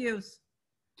an excuse.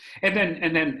 And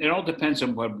then it all depends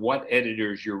on what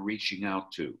editors you're reaching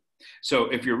out to. So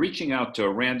if you're reaching out to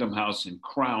a Random House and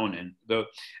Crown and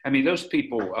those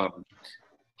people,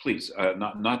 please, I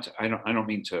don't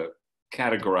mean to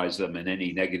categorize them in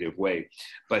any negative way,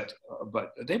 but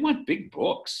they want big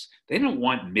books. They don't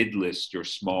want mid-list or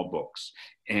small books.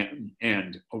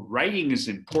 And writing is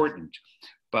important,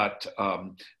 but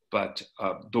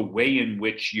the way in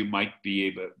which you might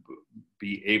be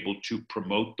able to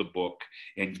promote the book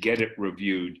and get it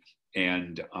reviewed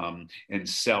and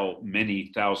sell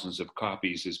many thousands of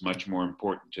copies is much more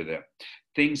important to them.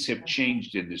 Things have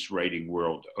changed in this writing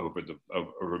world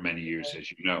over many years, as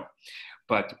you know.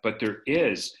 But there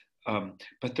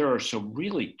are some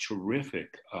really terrific,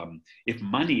 if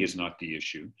money is not the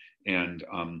issue, and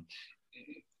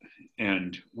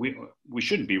we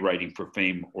shouldn't be writing for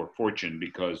fame or fortune,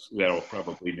 because that'll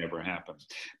probably never happen.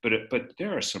 But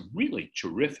there are some really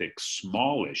terrific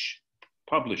smallish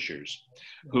publishers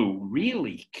who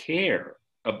really care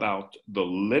about the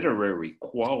literary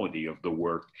quality of the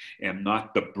work and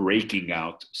not the breaking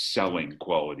out selling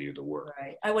quality of the work.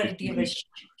 Right. I want to give a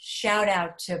shout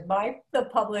out to the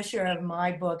publisher of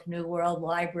my book, New World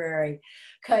Library,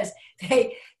 because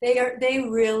they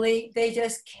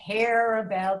just care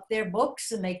about their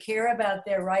books and they care about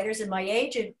their writers. And my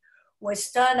agent was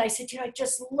stunned. I said, I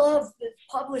just love the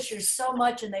publishers so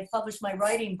much, and they publish my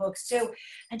writing books too.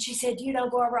 And she said,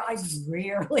 Barbara, I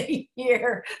rarely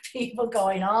hear people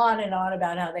going on and on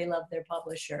about how they love their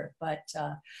publisher. But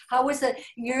how was it?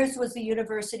 Yours was the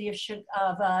University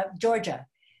of Georgia.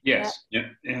 Yes, yeah.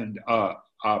 And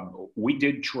we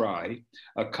did try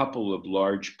a couple of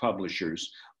large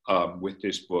publishers with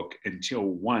this book until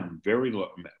one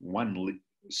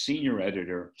senior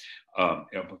editor of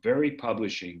a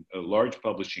large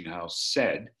publishing house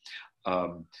said,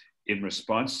 in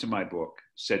response to my book,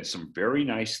 said some very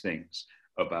nice things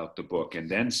about the book, and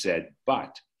then said,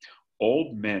 but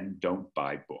old men don't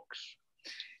buy books.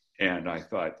 And I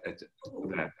thought that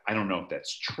I don't know if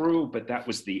that's true, but that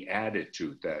was the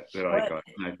attitude that I got.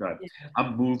 And I thought,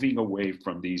 I'm moving away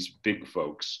from these big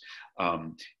folks.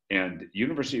 And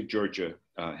University of Georgia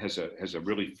has a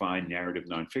really fine narrative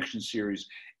nonfiction series,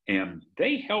 and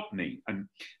they helped me. And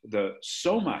the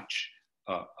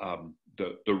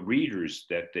readers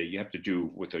that you have to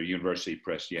do with a university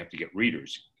press, you have to get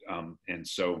readers, and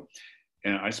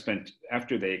I spent,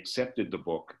 after they accepted the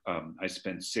book, I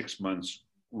spent 6 months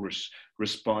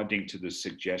responding to the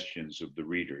suggestions of the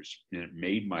readers, and it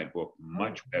made my book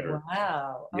much better.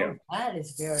 Wow! Yeah. Oh, that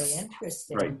is very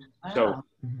interesting. Right. Wow.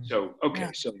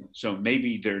 So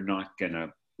maybe they're not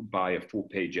gonna buy a full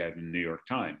page ad in the New York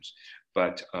Times,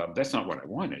 but that's not what I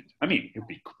wanted. I mean, it'd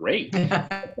be great.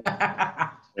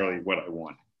 Really, what I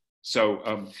wanted. So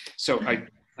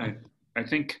I I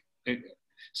think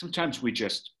sometimes we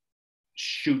just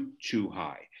shoot too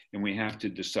high, and we have to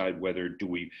decide whether do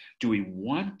we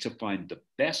want to find the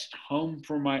best home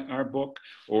for our book,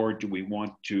 or do we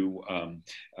want to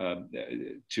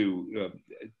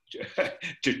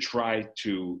to try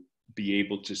to be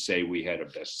able to say we had a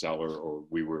bestseller or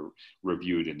we were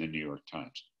reviewed in the New York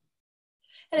Times.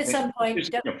 And at some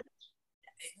point,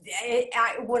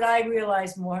 what I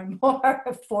realize more and more,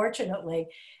 fortunately,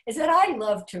 is that I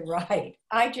love to write.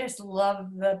 I just love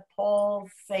the whole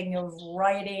thing of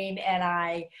writing, and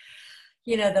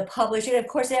the publishing. Of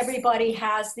course, everybody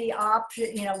has the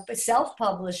option, but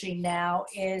self-publishing now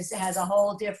has a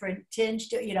whole different tinge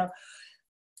to,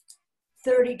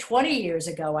 30, 20 years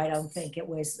ago, I don't think it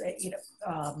was,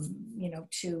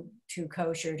 too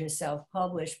kosher to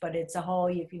self-publish, but it's a whole,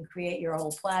 you can create your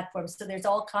whole platform. So there's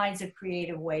all kinds of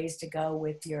creative ways to go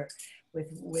with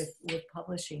with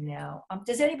publishing now.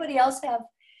 Does anybody else have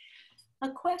a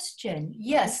question?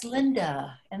 Yes,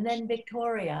 Linda, and then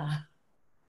Victoria.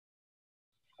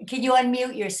 Can you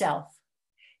unmute yourself?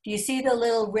 Do you see the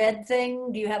little red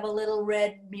thing? Do you have a little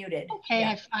red muted? Okay,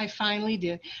 yeah. I finally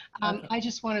did. Okay. I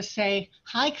just want to say,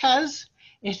 hi, cuz.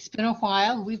 It's been a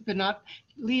while. We've been up.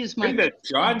 Lee is my Linda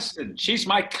Johnson. She's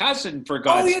my cousin, for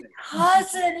God's sake. Oh, your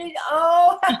cousin.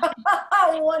 Oh,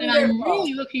 wonderful. And I'm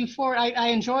really looking forward. I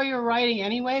enjoy your writing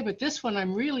anyway, but this one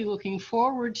I'm really looking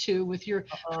forward to, with your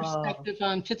perspective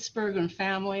on Pittsburgh and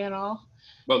family and all.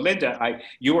 Well, Linda,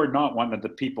 you are not one of the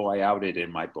people I outed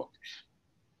in my book.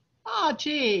 Oh,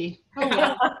 gee. Oh,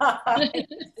 well.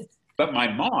 But my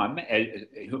mom, and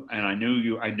I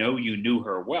know you knew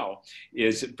her well,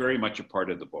 is very much a part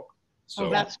of the book. So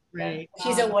that's great.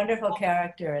 She's a wonderful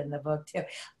character in the book too.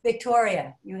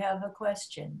 Victoria, you have a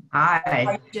question. Hi.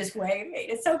 Are you just waving?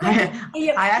 It's so good to see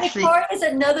you. Actually, Victoria is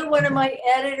another one of my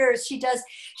editors.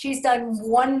 She's done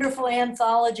wonderful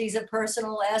anthologies of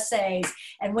personal essays.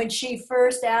 And when she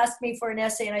first asked me for an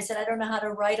essay, and I said, I don't know how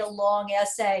to write a long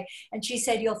essay, and she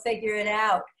said, you'll figure it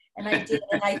out. And I did,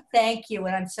 and I thank you,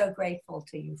 and I'm so grateful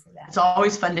to you for that. It's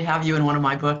always fun to have you in one of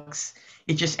my books.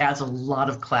 It just adds a lot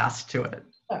of class to it.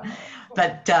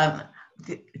 But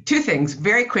two things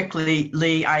very quickly,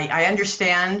 Lee. I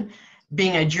understand,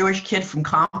 being a Jewish kid from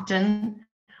Compton,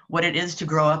 what it is to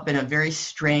grow up in a very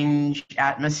strange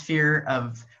atmosphere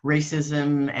of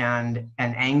racism and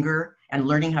anger, and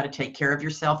learning how to take care of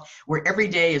yourself, where every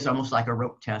day is almost like a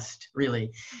rope test, really.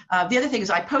 The other thing is,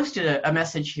 I posted a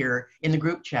message here in the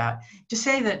group chat to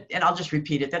say that, and I'll just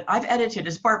repeat it, that I've edited,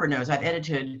 as Barbara knows, I've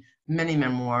edited many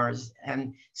memoirs,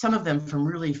 and some of them from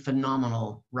really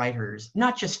phenomenal writers,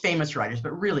 not just famous writers,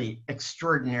 but really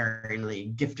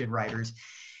extraordinarily gifted writers.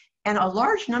 And a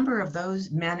large number of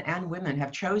those men and women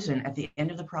have chosen at the end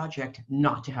of the project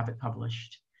not to have it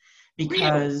published,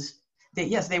 because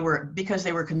they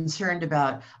were concerned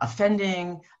about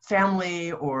offending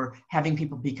family or having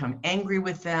people become angry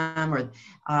with them, or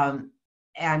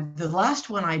and the last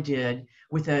one I did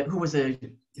with who was a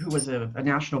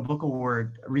National Book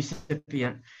Award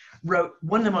recipient, wrote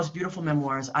one of the most beautiful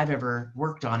memoirs I've ever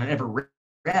worked on and ever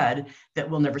read, that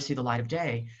will never see the light of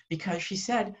day, because she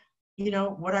said,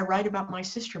 what I write about my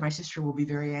sister will be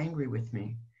very angry with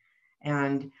me.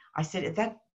 And I said,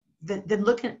 then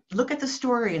look at the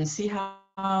story and see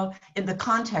how, in the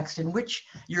context in which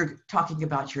you're talking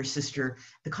about your sister,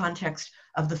 the context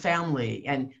of the family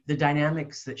and the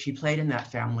dynamics that she played in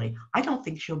that family, I don't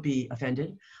think she'll be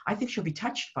offended. I think she'll be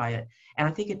touched by it. And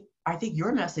I think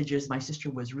your message is, my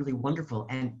sister was really wonderful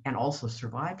and also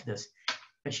survived this,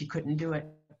 but she couldn't do it.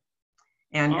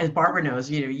 And as Barbara knows,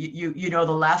 you know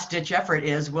the last ditch effort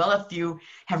is, well, if you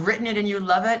have written it and you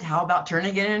love it, how about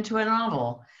turning it into a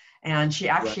novel? And she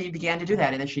actually began to do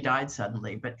that, and then she died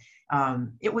suddenly. But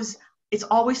it's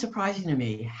always surprising to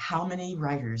me how many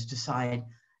writers decide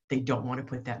they don't want to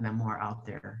put that memoir out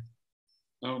there.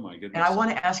 Oh my goodness. And I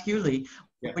want to ask you, Lee,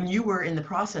 when you were in the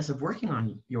process of working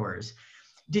on yours,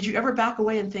 did you ever back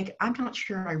away and think, I'm not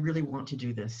sure I really want to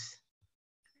do this,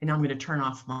 and I'm going to turn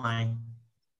off my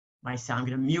sound, I'm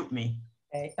going to mute me?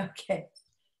 Okay.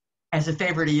 As a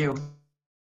favor to you.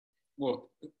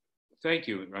 Well, thank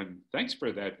you, and thanks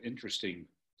for that interesting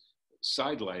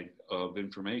sidelight of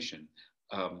information.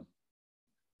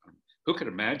 Who could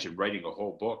imagine writing a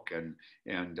whole book and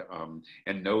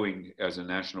knowing, as a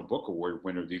National Book Award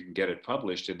winner, that you can get it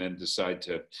published and then decide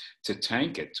to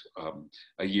tank it?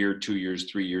 A year, 2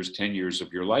 years, 3 years, 10 years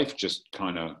of your life just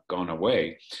kind of gone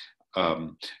away.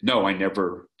 No, I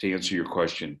never, to answer your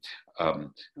question, I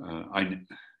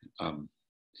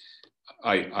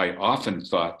often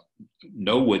thought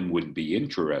no one would be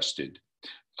interested,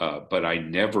 but I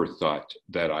never thought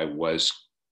that I was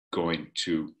going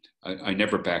to I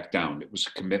never backed down. It was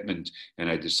a commitment, and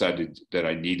I decided that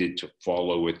I needed to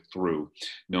follow it through,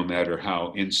 no matter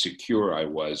how insecure I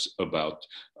was about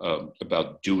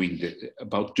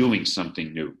doing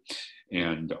something new,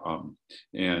 and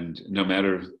no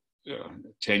matter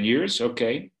 10 years,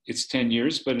 okay, it's 10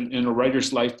 years, but in a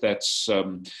writer's life, that's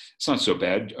it's not so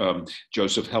bad.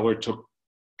 Joseph Heller took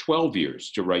 12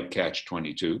 years to write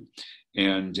Catch-22.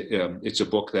 And it's a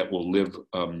book that will live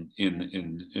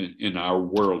in our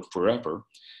world forever.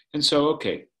 And so,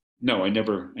 okay, no, I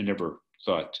never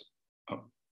thought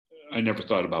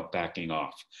about backing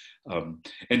off.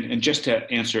 And just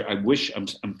to answer, I'm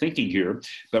thinking here,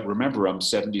 but remember, I'm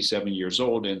 77 years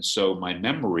old, and so my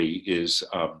memory is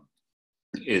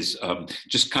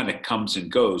just kind of comes and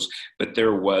goes. But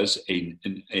there was a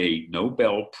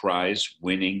Nobel Prize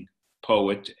winning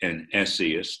poet and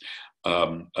essayist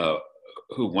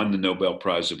who won the Nobel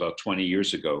Prize about 20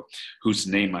 years ago, whose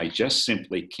name I just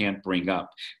simply can't bring up,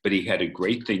 but he had a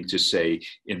great thing to say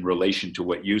in relation to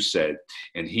what you said.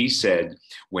 And he said,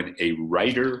 when a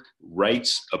writer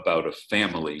writes about a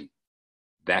family,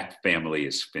 that family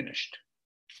is finished.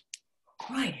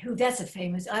 Right. Who? That's a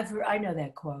famous. I know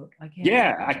that quote. I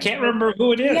can't remember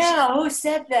who it is. Yeah, who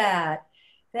said that?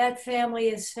 That family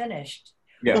is finished.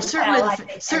 Yeah. Well,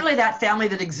 certainly that family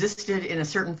that existed in a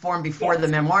certain form before the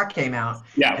memoir came out.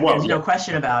 Yeah, well, there's no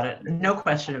question about it. No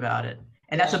question about it.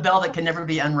 And that's a bell that can never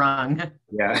be unrung.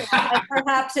 Yeah. And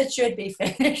perhaps it should be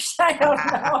finished. I don't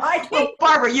know. Well,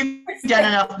 Barbara, you've done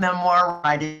enough memoir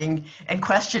writing and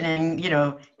questioning,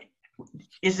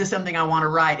 is this something I want to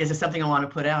write? Is this something I want to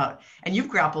put out? And you've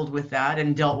grappled with that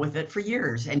and dealt with it for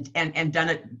years and done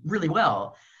it really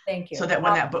well. Thank you. So that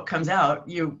when that book comes out,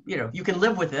 you can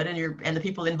live with it, and the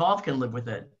people involved can live with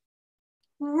it.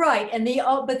 Right,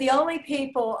 but the only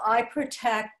people I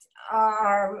protect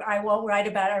I won't write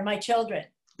about are my children.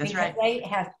 That's because right. They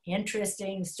have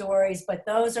interesting stories, but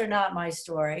those are not my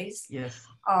stories. Yes.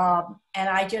 And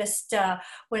I just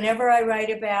whenever I write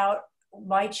about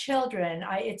my children,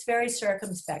 it's very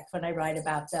circumspect when I write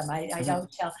about them. I don't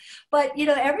tell, but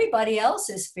everybody else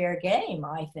is fair game.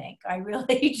 I think I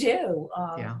really do.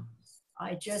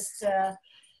 I just, But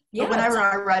whenever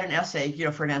I write an essay,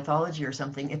 for an anthology or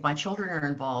something, if my children are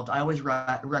involved, I always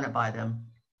run it by them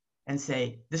and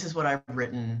say, "This is what I've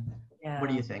written. Yeah. What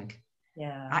do you think?"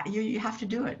 Yeah. You have to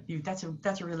do it. That's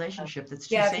a relationship that's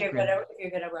too sacred. If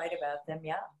you're gonna write about them,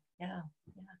 yeah.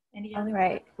 All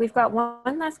right, we've got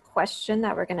one last question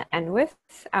that we're going to end with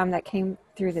that came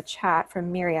through the chat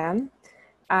from Miriam,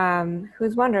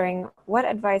 who's wondering, what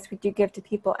advice would you give to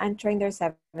people entering their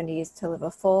 70s to live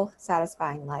a full,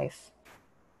 satisfying life?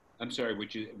 I'm sorry,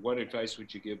 what advice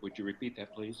would you give? Would you repeat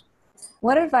that, please?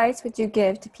 What advice would you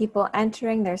give to people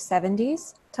entering their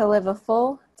 70s to live a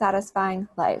full, satisfying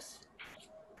life?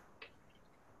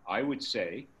 I would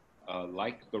say,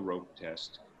 like the rope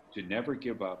test, to never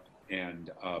give up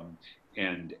and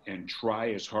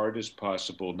try as hard as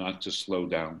possible not to slow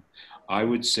down. I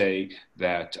would say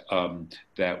that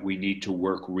that we need to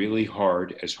work really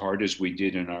hard as we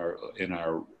did in our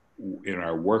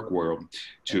work world,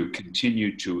 to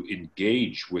continue to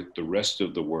engage with the rest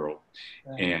of the world,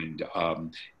 and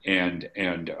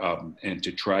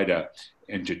to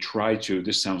try to.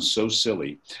 This sounds so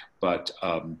silly, but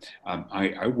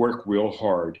I work real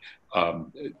hard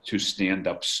to stand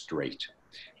up straight.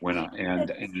 It's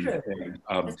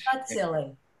not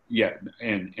silly. Yeah,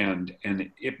 and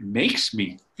it makes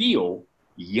me feel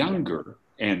younger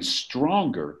and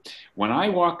stronger when I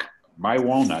walk my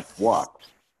walnut walk.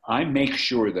 I make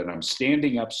sure that I'm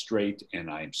standing up straight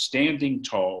and I'm standing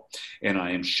tall, and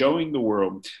I am showing the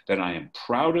world that I am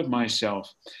proud of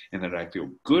myself and that I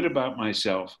feel good about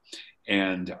myself,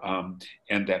 and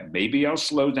that maybe I'll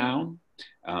slow down,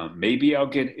 maybe I'll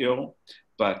get ill,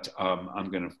 but I'm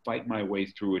going to fight my way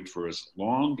through it for as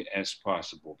long as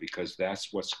possible, because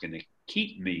that's what's going to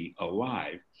keep me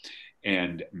alive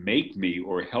and make me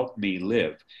or help me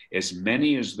live as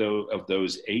many of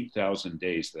those 8,000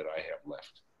 days that I have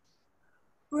left.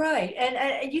 Right. And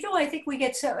I think we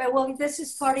get this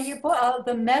is part of your book,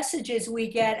 the messages we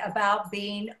get about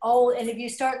being old. And if you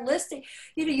start listing,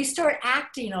 you start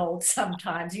acting old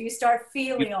sometimes, you start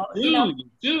feeling old. You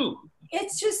do. I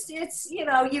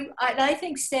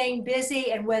think staying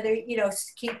busy, and whether,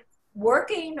 keep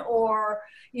working or,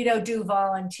 do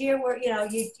volunteer work,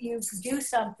 you do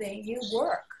something, you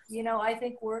work, I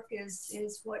think work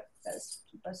is what does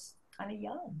keep us kind of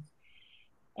young.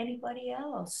 Anybody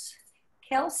else?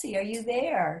 Kelsey, are you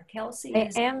there? Kelsey, I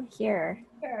am here.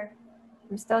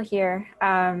 I'm still here.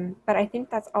 But I think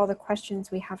that's all the questions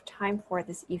we have time for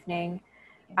this evening.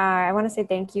 I want to say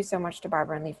thank you so much to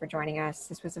Barbara and Lee for joining us.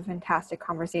 This was a fantastic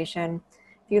conversation.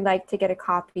 If you'd like to get a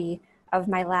copy of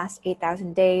my last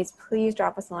 8,000 days, please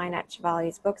drop us a line at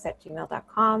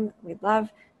chevaliersbooks@gmail.com. We'd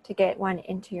love to get one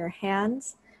into your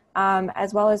hands,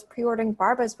 as well as pre-ordering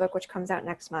Barbara's book, which comes out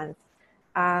next month.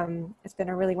 It's been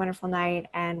a really wonderful night.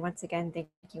 And once again, thank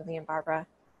you, Lee and Barbara.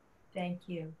 Thank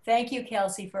you. Thank you,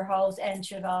 Kelsey, for and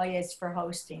Chevaliers for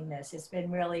hosting this. It's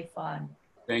been really fun.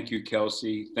 Thank you,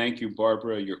 Kelsey. Thank you,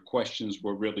 Barbara. Your questions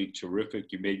were really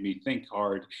terrific. You made me think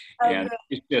hard. And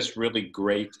it's just really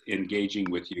great engaging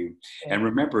with you. Good. And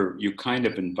remember, you kind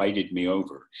of invited me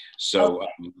over. So,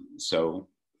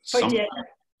 For dinner.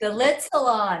 The Lit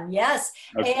Salon, yes.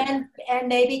 Okay. And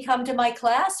maybe come to my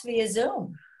class via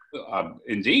Zoom.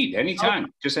 Indeed,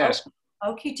 anytime. Just ask.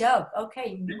 Okie doke. Okay,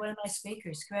 you can be one of my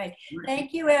speakers. Great.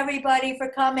 Thank you, everybody, for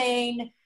coming.